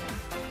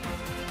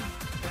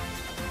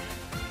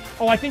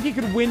 Oh, I think he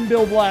could win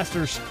Bill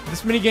Blasters.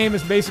 This minigame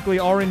is basically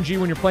RNG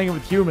when you're playing it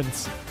with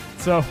humans.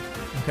 So,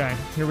 okay,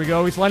 here we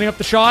go. He's lining up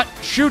the shot,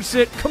 shoots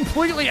it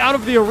completely out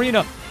of the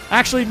arena.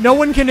 Actually, no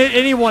one can hit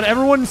anyone.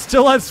 Everyone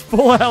still has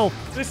full health.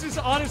 This is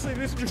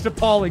just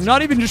appalling.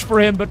 Not even just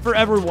for him, but for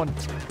everyone.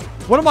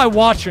 What am I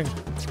watching?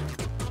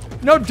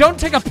 No, don't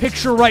take a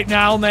picture right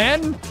now,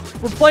 man.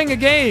 We're playing a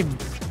game.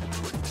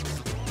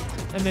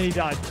 And then he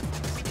died.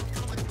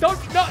 No,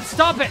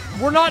 stop it.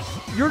 We're not,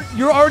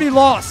 you're already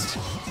lost.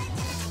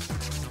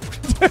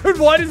 Dude,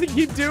 why does he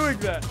keep doing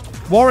that?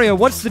 Wario,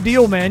 what's the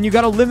deal, man? You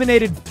got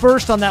eliminated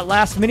first on that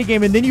last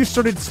minigame, and then you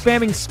started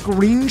spamming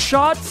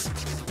screenshots?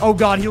 Oh,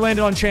 God, he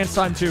landed on chance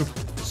time, too.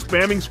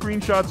 Spamming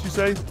screenshots, you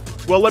say?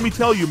 Well, let me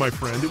tell you, my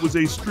friend, it was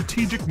a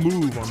strategic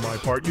move on my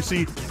part. You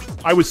see,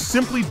 I was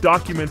simply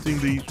documenting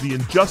the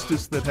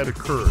injustice that had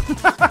occurred.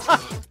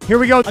 Here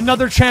we go,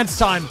 another chance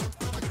time.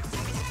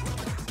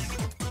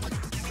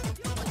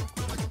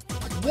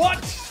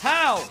 What?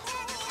 How?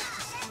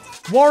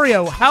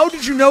 Wario, how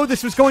did you know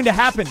this was going to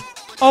happen?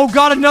 Oh,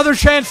 God, another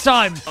chance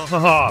time.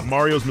 Haha,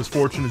 Mario's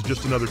misfortune is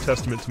just another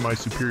testament to my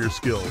superior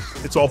skills.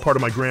 It's all part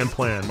of my grand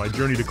plan, my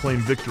journey to claim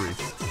victory.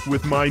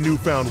 With my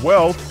newfound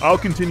wealth, I'll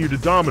continue to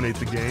dominate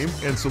the game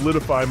and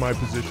solidify my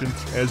position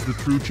as the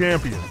true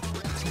champion.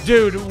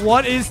 Dude,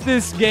 what is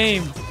this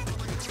game?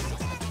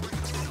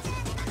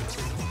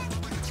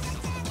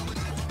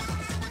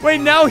 Wait,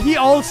 now he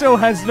also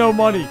has no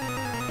money.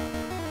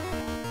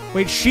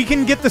 Wait, she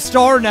can get the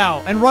star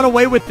now and run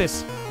away with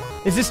this.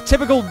 Is this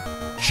typical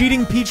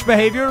cheating Peach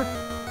behavior?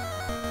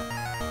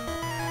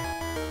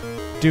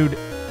 Dude,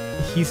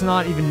 he's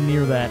not even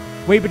near that.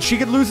 Wait, but she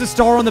could lose a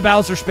star on the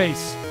Bowser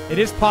space. It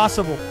is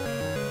possible.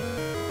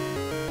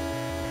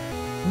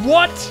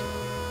 What?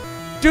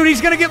 Dude, he's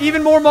gonna get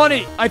even more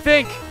money, I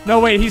think. No,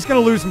 wait, he's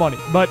gonna lose money.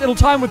 But it'll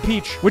time with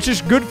Peach, which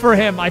is good for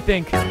him, I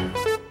think.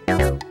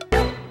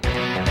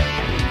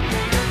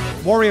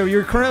 Wario,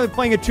 you're currently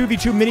playing a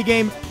 2v2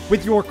 minigame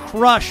with your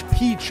crush,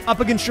 Peach, up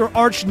against your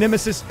arch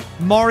nemesis,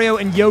 Mario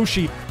and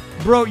Yoshi.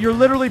 Bro, you're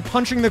literally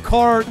punching the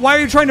car. Why are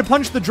you trying to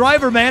punch the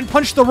driver, man?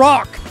 Punch the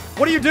rock.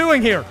 What are you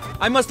doing here?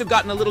 I must have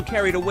gotten a little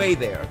carried away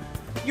there.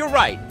 You're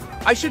right.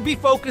 I should be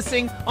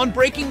focusing on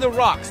breaking the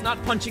rocks,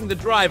 not punching the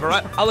driver.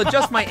 I'll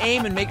adjust my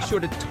aim and make sure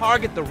to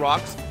target the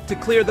rocks to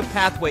clear the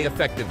pathway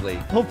effectively.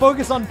 He'll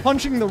focus on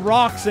punching the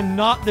rocks and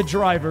not the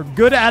driver.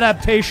 Good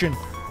adaptation.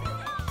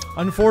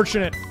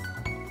 Unfortunate.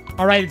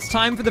 All right, it's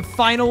time for the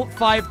final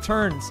 5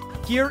 turns.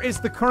 Here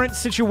is the current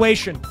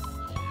situation.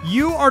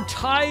 You are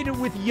tied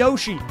with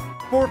Yoshi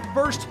for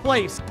first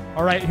place.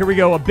 All right, here we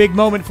go. A big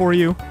moment for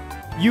you.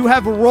 You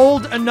have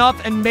rolled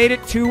enough and made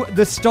it to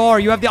the star.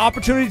 You have the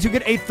opportunity to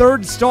get a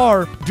 3rd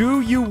star.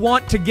 Do you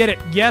want to get it?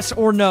 Yes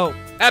or no?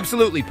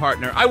 Absolutely,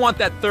 partner. I want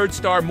that 3rd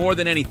star more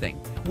than anything.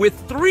 With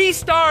 3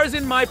 stars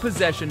in my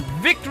possession,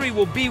 victory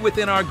will be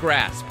within our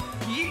grasp.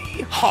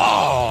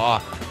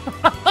 Yeehaw!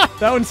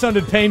 That one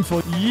sounded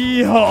painful.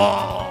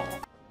 Yeehaw!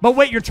 But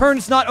wait, your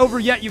turn's not over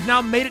yet. You've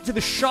now made it to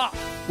the shop.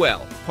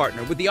 Well,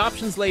 partner, with the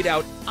options laid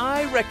out,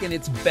 I reckon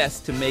it's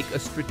best to make a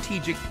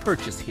strategic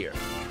purchase here.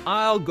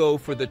 I'll go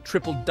for the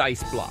triple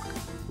dice block.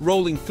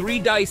 Rolling 3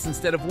 dice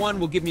instead of 1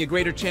 will give me a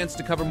greater chance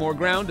to cover more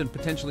ground and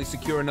potentially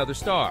secure another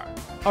star.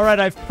 All right,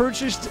 I've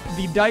purchased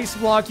the dice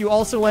block. You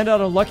also landed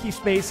on a lucky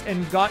space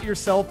and got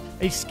yourself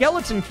a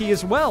skeleton key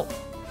as well.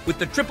 With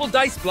the triple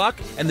dice block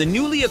and the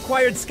newly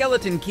acquired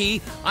skeleton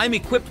key, I'm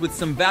equipped with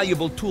some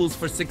valuable tools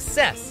for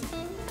success.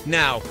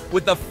 Now,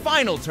 with the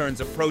final turns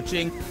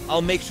approaching,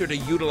 I'll make sure to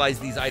utilize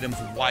these items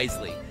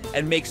wisely.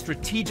 and make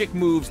strategic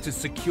moves to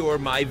secure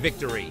my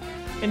victory.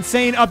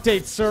 Insane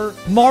update, sir.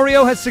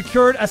 Mario has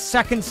secured a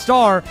second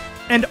star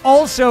and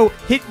also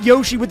hit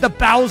Yoshi with the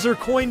Bowser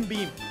coin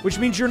beam, which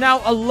means you're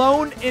now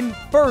alone in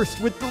first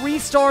with 3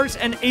 stars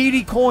and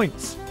 80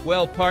 coins.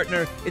 Well,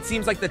 partner, it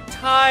seems like the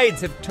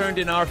tides have turned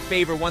in our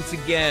favor once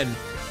again.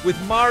 With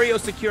Mario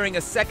securing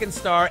a second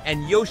star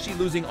and Yoshi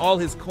losing all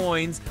his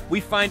coins,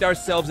 we find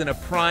ourselves in a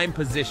prime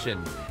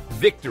position.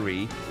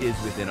 Victory is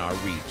within our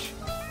reach.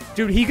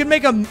 Dude, he could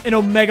make an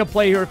Omega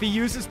play here if he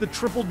uses the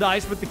triple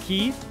dice with the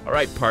key. All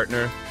right,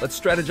 partner, let's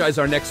strategize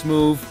our next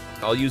move.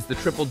 I'll use the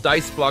triple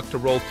dice block to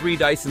roll 3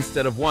 dice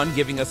instead of 1,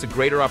 giving us a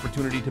greater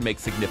opportunity to make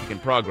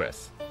significant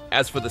progress.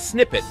 As for the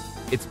snippet,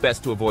 it's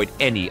best to avoid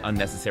any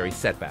unnecessary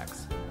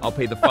setbacks. I'll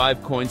pay the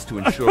 5 coins to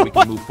ensure we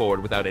can move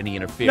forward without any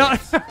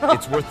interference.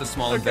 It's worth the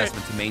small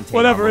investment to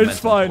maintain our momentum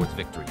towards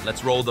victory.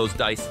 Let's roll those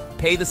dice,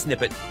 pay the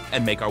snippet,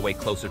 and make our way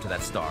closer to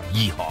that star.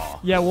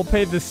 Yeehaw! Yeah, we'll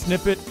pay the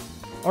snippet.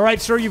 All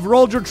right, sir, you've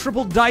rolled your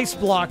triple dice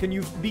block and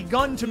you've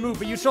begun to move,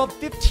 but you still have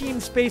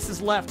 15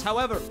 spaces left.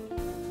 However,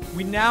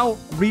 we now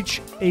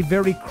reach a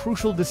very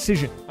crucial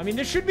decision. I mean,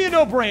 this should be a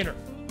no-brainer.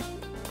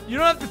 You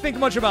don't have to think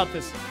much about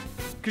this,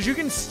 because you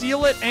can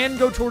steal it and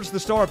go towards the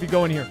star if you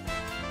go in here.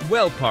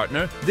 Well,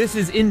 partner, this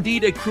is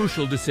indeed a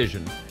crucial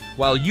decision.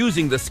 While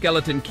using the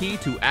skeleton key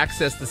to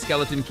access the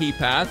skeleton key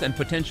path and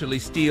potentially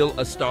steal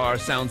a star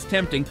sounds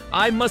tempting,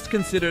 I must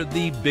consider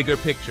the bigger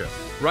picture.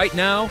 Right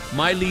now,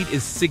 my lead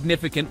is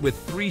significant with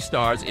 3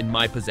 stars in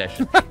my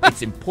possession.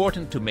 It's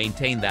important to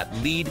maintain that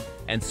lead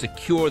and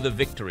secure the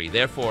victory.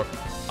 Therefore,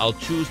 I'll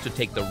choose to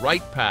take the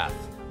right path,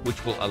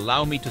 which will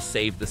allow me to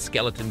save the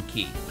skeleton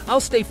key.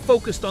 I'll stay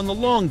focused on the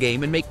long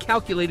game and make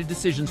calculated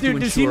decisions to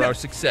ensure our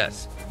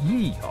success.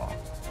 Yeehaw.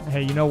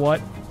 Hey, you know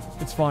what?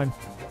 It's fine.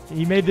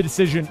 He made the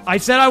decision. I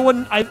said I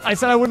wouldn't. I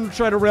said I wouldn't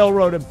try to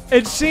railroad him.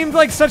 It seemed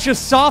like such a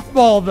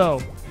softball,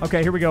 though.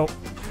 Okay, here we go.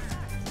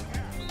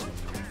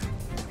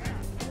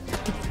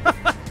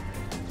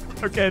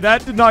 Okay,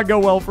 that did not go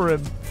well for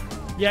him.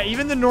 Yeah,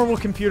 even the normal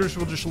computers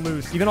will just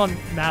lose. Even on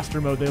master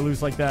mode, they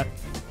lose like that.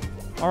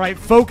 All right,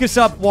 focus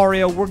up,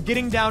 Wario. We're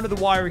getting down to the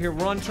wire here.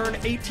 We're on turn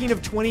 18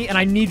 of 20, and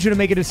I need you to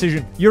make a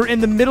decision. You're in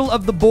the middle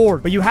of the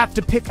board, but you have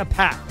to pick a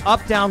path.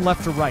 Up, down,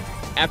 left, or right.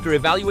 After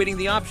evaluating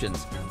the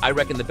options, I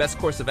reckon the best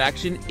course of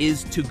action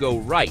is to go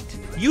right.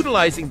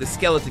 Utilizing the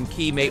skeleton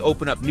key may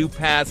open up new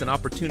paths and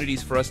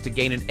opportunities for us to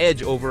gain an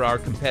edge over our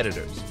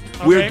competitors.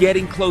 Okay. We're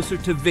getting closer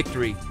to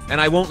victory,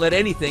 and I won't let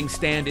anything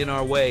stand in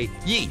our way.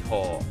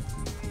 Yeehaw.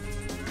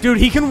 Dude,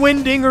 he can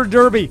win Ding or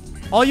Derby.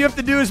 All you have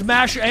to do is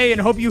mash A and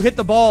hope you hit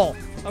the ball.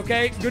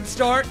 Okay, good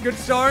start, good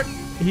start.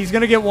 He's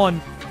gonna get 1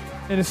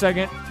 in a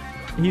second.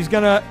 He's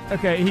gonna,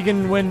 okay, he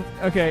can win.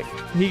 Okay,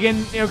 he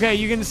can, okay,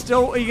 he can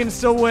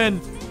still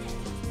win.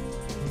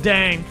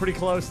 Dang, pretty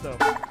close though.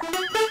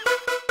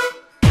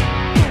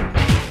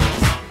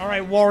 All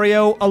right,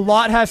 Wario, a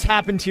lot has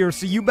happened here,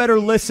 so you better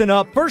listen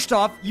up. First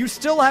off, you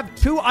still have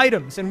 2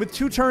 items, and with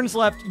 2 turns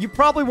left, you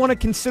probably want to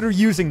consider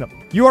using them.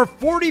 You are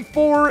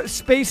 44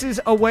 spaces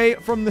away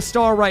from the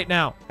star right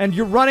now, and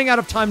you're running out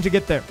of time to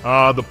get there.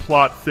 The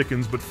plot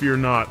thickens, but fear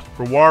not,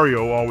 for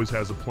Wario always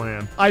has a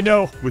plan. I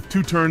know. With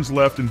 2 turns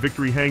left and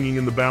victory hanging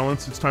in the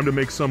balance, it's time to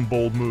make some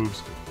bold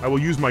moves. I will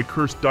use my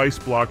cursed dice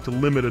block to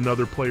limit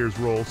another player's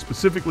roll,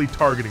 specifically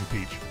targeting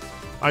Peach.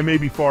 I may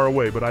be far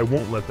away, but I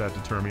won't let that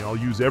deter me. I'll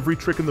use every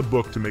trick in the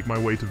book to make my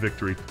way to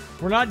victory.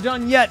 We're not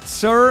done yet,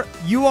 sir.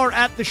 You are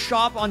at the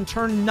shop on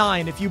turn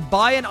 9. If you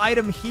buy an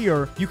item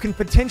here, you can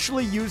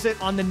potentially use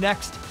it on the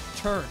next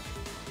turn.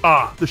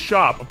 Ah, the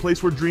shop, a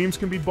place where dreams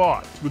can be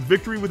bought. With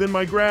victory within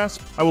my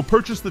grasp, I will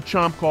purchase the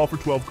Chomp Call for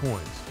 12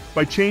 coins.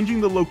 By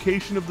changing the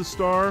location of the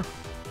star,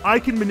 I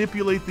can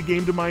manipulate the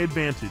game to my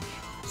advantage.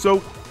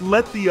 So,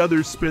 let the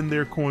others spend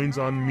their coins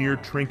on mere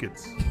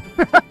trinkets.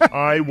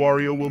 I,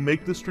 Wario, will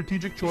make the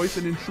strategic choice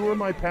and ensure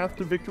my path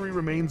to victory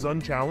remains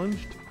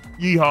unchallenged.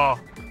 Yeehaw!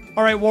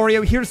 All right,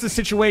 Wario, here's the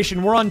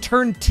situation. We're on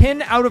turn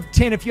 10 out of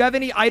 10. If you have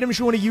any items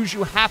you want to use,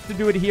 you have to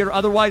do it here.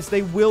 Otherwise,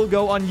 they will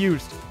go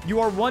unused. You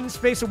are 1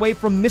 space away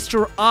from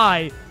Mr.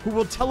 I, who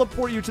will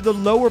teleport you to the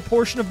lower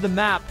portion of the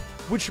map,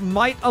 which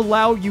might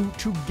allow you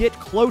to get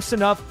close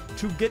enough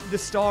to get the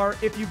star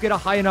if you get a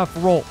high enough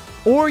roll.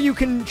 Or you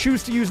can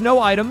choose to use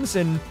no items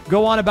and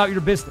go on about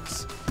your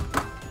business.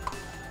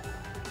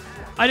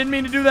 I didn't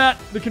mean to do that.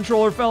 The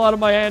controller fell out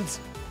of my hands.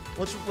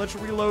 Let's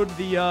reload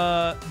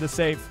the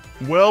save.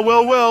 Well,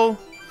 well, well.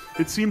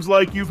 It seems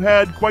like you've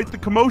had quite the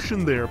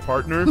commotion there,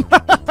 partner.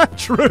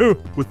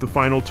 True. With the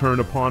final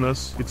turn upon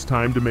us, it's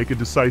time to make a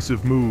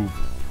decisive move.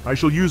 I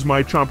shall use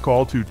my Chomp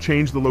Call to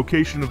change the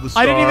location of the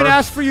star. I didn't even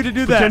ask for you to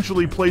do that.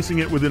 Potentially placing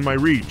it within my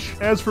reach.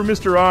 As for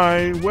Mr.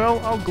 I, well,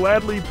 I'll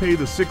gladly pay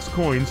the 6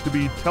 coins to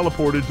be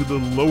teleported to the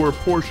lower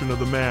portion of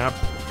the map.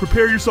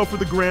 Prepare yourself for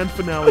the grand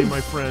finale, my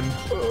friend,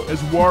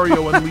 as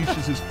Wario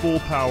unleashes his full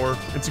power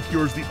and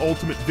secures the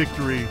ultimate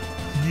victory.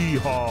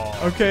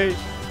 Yeehaw! Okay,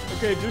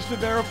 just to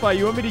verify,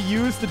 you want me to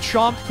use the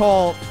Chomp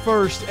Call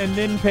first and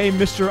then pay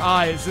Mr.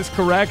 I, is this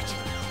correct?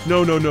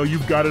 No,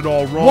 you've got it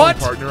all wrong,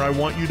 partner. I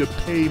want you to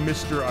pay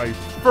Mr. I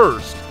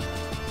first,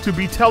 to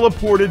be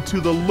teleported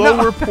to the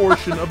lower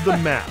portion of the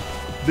map.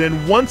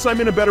 Then once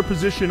I'm in a better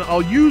position,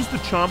 I'll use the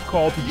chomp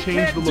call to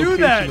change the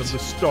location of the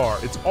star.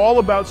 It's all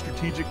about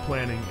strategic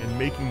planning and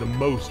making the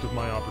most of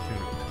my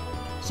opportunity.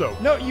 So,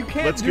 no, you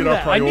can't let's do get our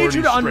that. I need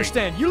you to priorities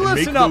understand. You and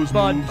listen make up, those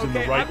bud. moves in the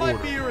Okay, right I might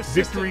order. be your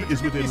assistant. Victory but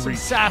is you give me within some reach.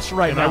 sass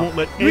right And now. I won't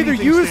let you either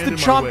anything use stand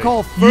the in my chomp way.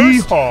 call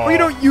first, Yeehaw. or you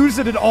don't use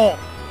it at all.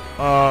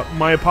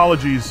 My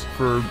apologies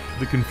for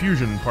the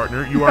confusion,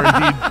 partner. You are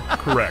indeed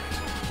correct.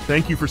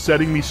 Thank you for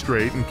setting me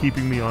straight and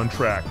keeping me on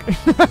track.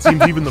 It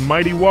seems even the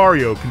mighty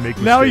Wario can make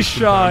mistakes Now he's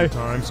from time to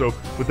shy. time. So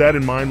with that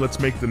in mind, let's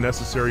make the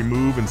necessary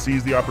move and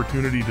seize the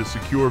opportunity to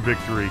secure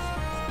victory.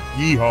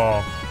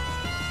 Yeehaw.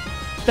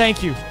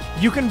 Thank you.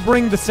 You can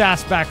bring the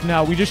sass back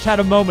now. We just had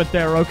a moment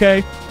there,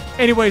 okay?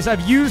 Anyways,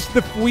 I've used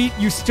the fleet.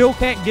 You still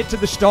can't get to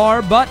the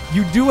star, but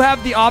you do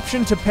have the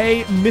option to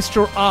pay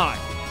Mr. I.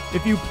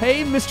 If you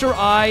pay Mr.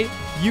 I,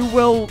 you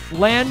will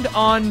land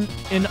on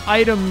an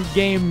item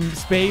game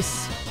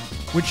space,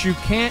 which you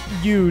can't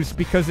use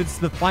because it's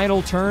the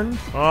final turn.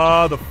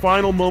 Ah, the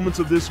final moments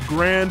of this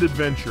grand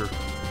adventure.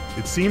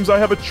 It seems I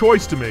have a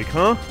choice to make,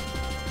 huh?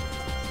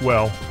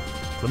 Well,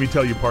 let me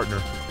tell you,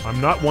 partner,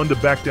 I'm not one to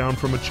back down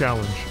from a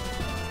challenge.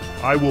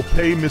 I will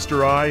pay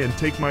Mr. I and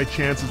take my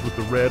chances with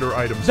the red or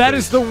item That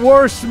space. is the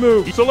worst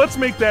move. So let's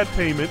make that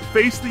payment,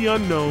 face the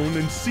unknown,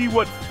 and see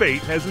what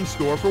fate has in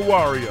store for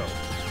Wario.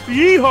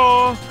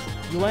 Yeehaw!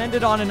 You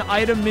landed on an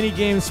item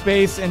minigame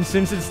space, and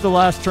since it's the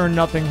last turn,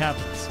 nothing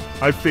happens.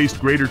 I've faced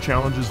greater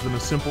challenges than a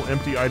simple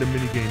empty item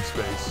minigame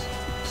space.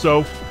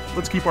 So,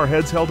 let's keep our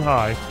heads held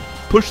high,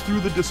 push through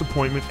the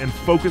disappointment, and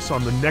focus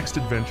on the next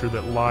adventure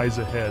that lies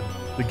ahead.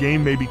 The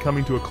game may be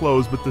coming to a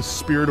close, but the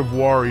spirit of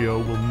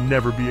Wario will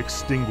never be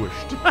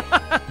extinguished.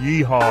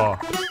 Yeehaw.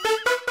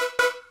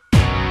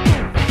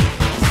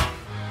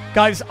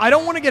 Guys, I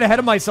don't want to get ahead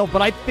of myself,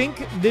 but I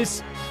think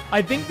this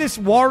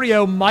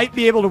Wario might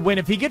be able to win.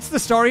 If he gets the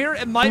star here,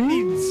 it might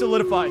be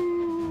solidified.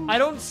 I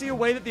don't see a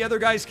way that the other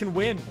guys can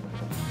win.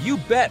 You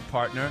bet,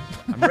 partner.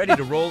 I'm ready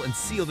to roll and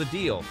seal the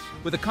deal.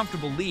 With a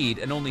comfortable lead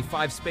and only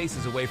 5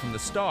 spaces away from the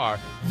star,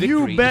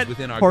 victory bet, is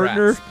within our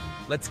partner. grasp.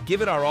 Let's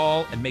give it our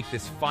all and make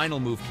this final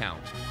move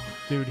count.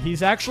 Dude,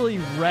 he's actually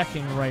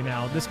wrecking right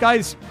now. This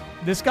guy's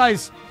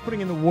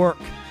putting in the work.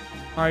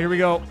 All right, here we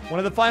go. One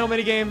of the final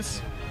mini games.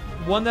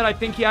 One that I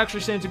think he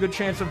actually stands a good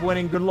chance of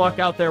winning. Good luck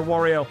out there,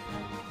 Wario.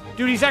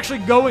 Dude, he's actually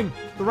going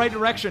the right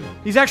direction.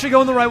 He's actually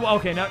going the right way.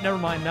 Okay, no, never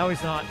mind. No,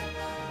 he's not.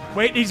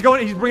 Wait, he's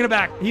bringing it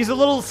back. He's a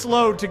little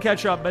slow to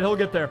catch up, but he'll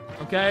get there.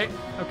 Okay,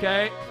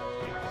 okay.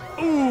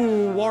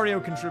 Ooh,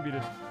 Wario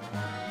contributed.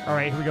 All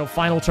right, here we go.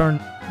 Final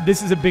turn.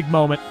 This is a big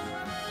moment.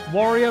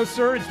 Wario,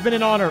 sir, it's been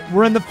an honor.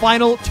 We're in the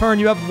final turn.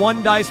 You have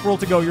 1 dice roll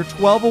to go. You're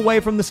 12 away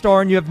from the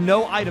star, and you have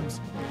no items,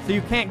 so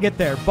you can't get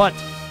there. But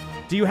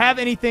do you have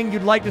anything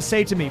you'd like to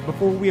say to me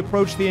before we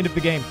approach the end of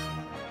the game?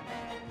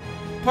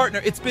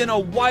 Partner, it's been a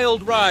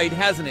wild ride,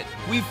 hasn't it?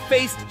 We've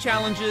faced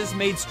challenges,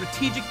 made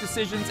strategic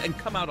decisions, and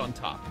come out on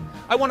top.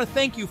 I want to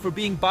thank you for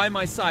being by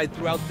my side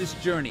throughout this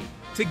journey.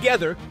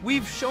 Together,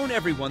 we've shown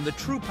everyone the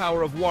true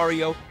power of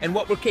Wario and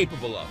what we're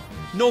capable of.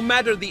 No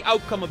matter the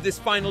outcome of this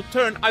final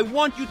turn, I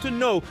want you to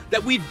know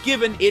that we've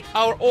given it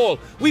our all.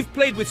 We've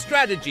played with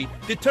strategy,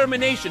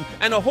 determination,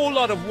 and a whole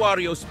lot of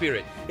Wario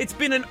spirit. It's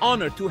been an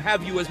honor to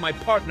have you as my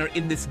partner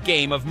in this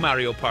game of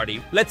Mario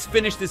Party. Let's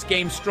finish this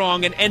game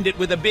strong and end it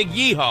with a big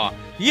yeehaw.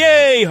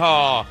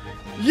 Yeehaw!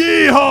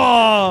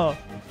 Yeehaw!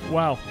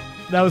 Wow,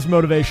 that was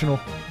motivational.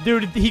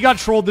 Dude, he got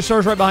trolled. The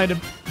star's right behind him.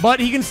 But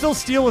he can still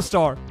steal a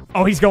star.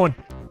 Oh, he's going.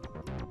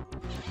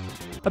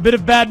 A bit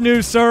of bad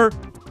news, sir.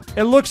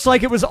 It looks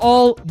like it was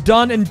all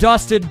done and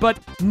dusted, but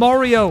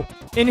Mario,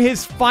 in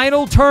his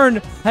final turn,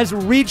 has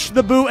reached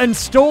the boo and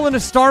stolen a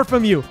star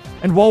from you.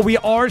 And while we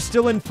are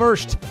still in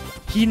first,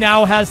 he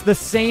now has the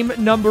same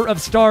number of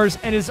stars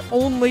and is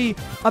only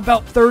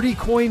about 30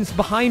 coins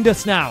behind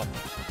us now.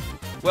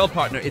 Well,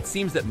 partner, it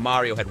seems that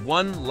Mario had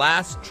one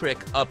last trick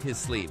up his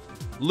sleeve.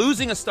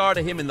 Losing a star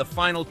to him in the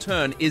final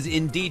turn is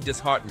indeed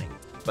disheartening,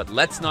 but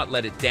let's not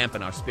let it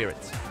dampen our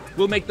spirits.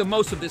 We'll make the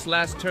most of this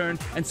last turn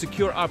and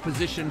secure our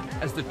position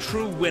as the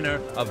true winner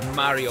of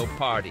Mario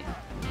Party.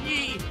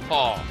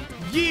 Yeehaw!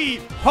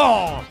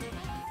 Yeehaw!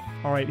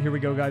 All right, here we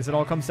go, guys. It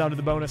all comes down to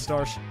the bonus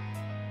stars.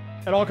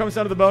 It all comes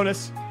down to the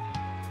bonus.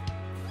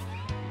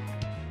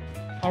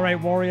 All right,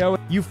 Wario,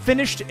 you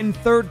finished in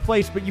 3rd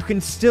place, but you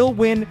can still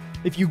win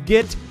if you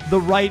get the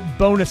right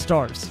bonus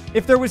stars.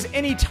 If there was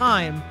any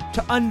time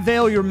to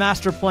unveil your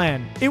master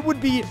plan, it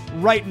would be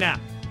right now.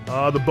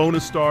 The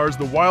bonus stars,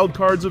 the wild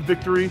cards of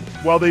victory.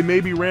 While they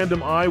may be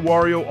random, I,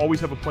 Wario, always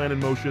have a plan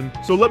in motion.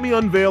 So let me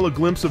unveil a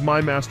glimpse of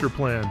my master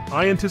plan.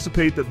 I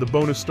anticipate that the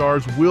bonus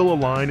stars will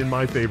align in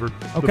my favor.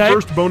 Okay. The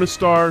first bonus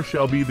star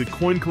shall be the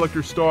coin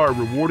collector star,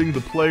 rewarding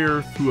the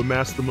player who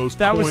amassed the most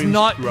That coins was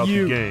not throughout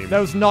you. the game. That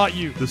was not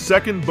you. The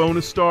second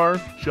bonus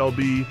star shall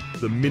be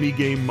the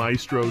minigame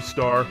maestro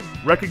star,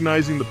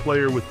 recognizing the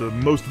player with the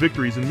most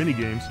victories in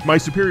minigames. My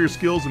superior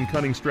skills and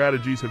cunning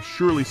strategies have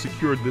surely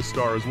secured this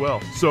star as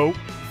well. So,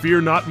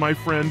 Fear not, my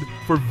friend,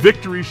 for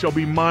victory shall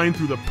be mine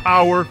through the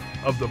power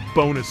of the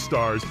bonus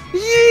stars.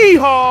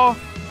 Yeehaw!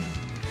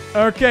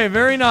 Okay,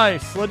 very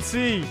nice. Let's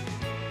see.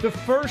 The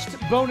first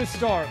bonus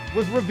star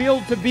was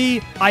revealed to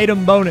be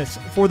item bonus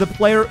for the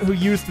player who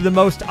used the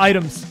most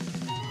items.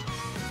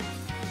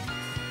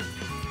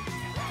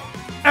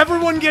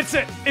 Everyone gets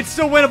it. It's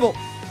still winnable.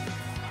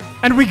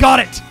 And we got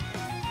it.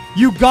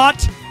 You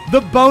got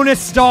the bonus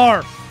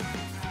star.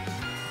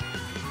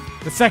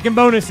 The second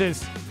bonus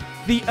is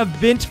the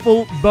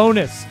eventful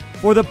bonus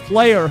for the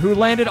player who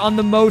landed on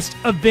the most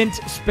event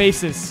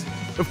spaces.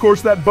 Of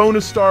course, that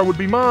bonus star would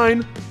be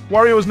mine.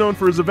 Wario is known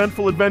for his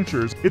eventful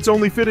adventures. It's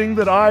only fitting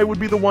that I would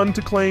be the one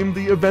to claim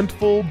the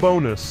eventful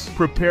bonus.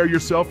 Prepare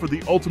yourself for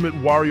the ultimate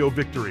Wario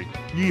victory.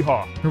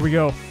 Yeehaw. Here we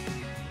go.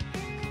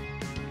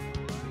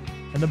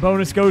 And the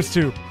bonus goes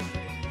to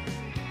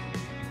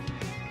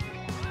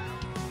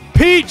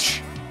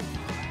Peach!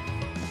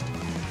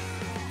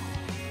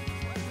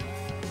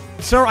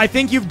 Sir, I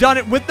think you've done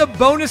it with the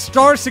bonus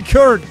star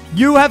secured.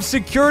 You have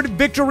secured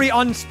victory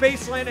on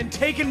Spaceland and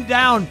taken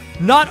down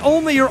not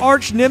only your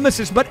arch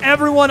nemesis, but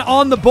everyone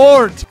on the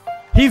board.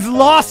 He's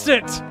lost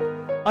it.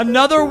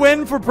 Another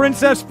win for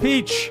Princess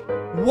Peach.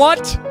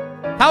 What?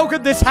 How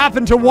could this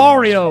happen to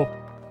Wario?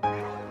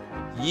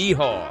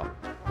 Yeehaw!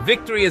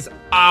 Victory is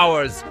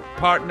ours,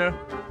 partner.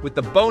 With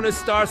the bonus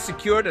star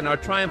secured and our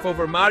triumph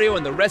over Mario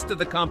and the rest of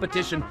the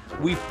competition,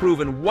 we've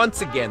proven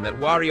once again that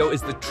Wario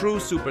is the true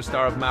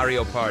superstar of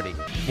Mario Party.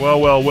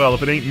 Well, well, well,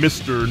 if it ain't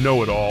Mr.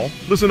 Know-It-All.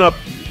 Listen up,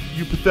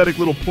 you pathetic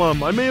little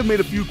plum. I may have made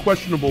a few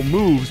questionable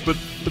moves, but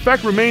the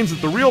fact remains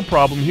that the real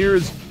problem here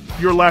is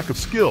your lack of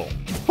skill.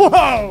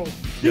 Whoa!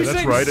 Yeah,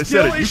 that's right, I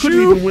said it. You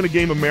couldn't even win a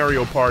game of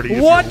Mario Party if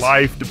your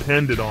life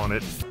depended on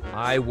it.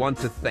 I want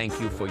to thank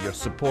you for your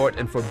support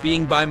and for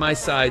being by my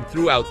side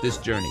throughout this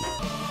journey.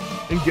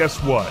 And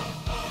guess what?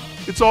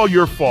 It's all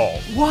your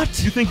fault.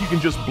 What? You think you can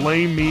just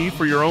blame me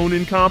for your own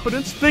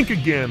incompetence? Think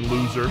again,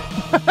 loser.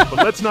 But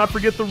let's not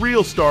forget the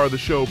real star of the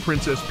show,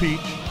 Princess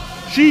Peach.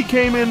 She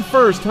came in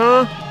first,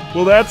 huh?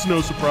 Well, that's no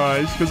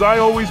surprise, because I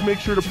always make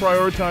sure to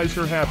prioritize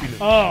her happiness.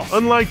 Oh.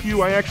 Unlike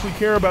you, I actually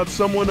care about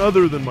someone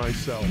other than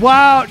myself.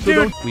 Wow, So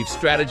dude. We've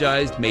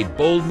strategized, made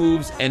bold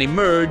moves, and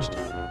emerged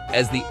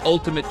as the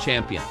ultimate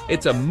champion.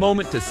 It's a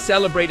moment to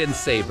celebrate and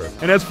savor.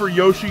 And as for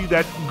Yoshi,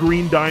 that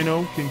green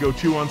dino can go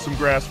chew on some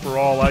grass for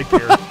all I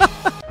care.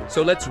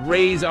 So let's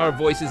raise our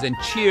voices and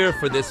cheer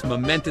for this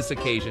momentous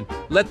occasion.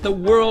 Let the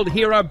world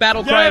hear our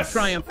battle cry of Yes!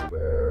 triumph.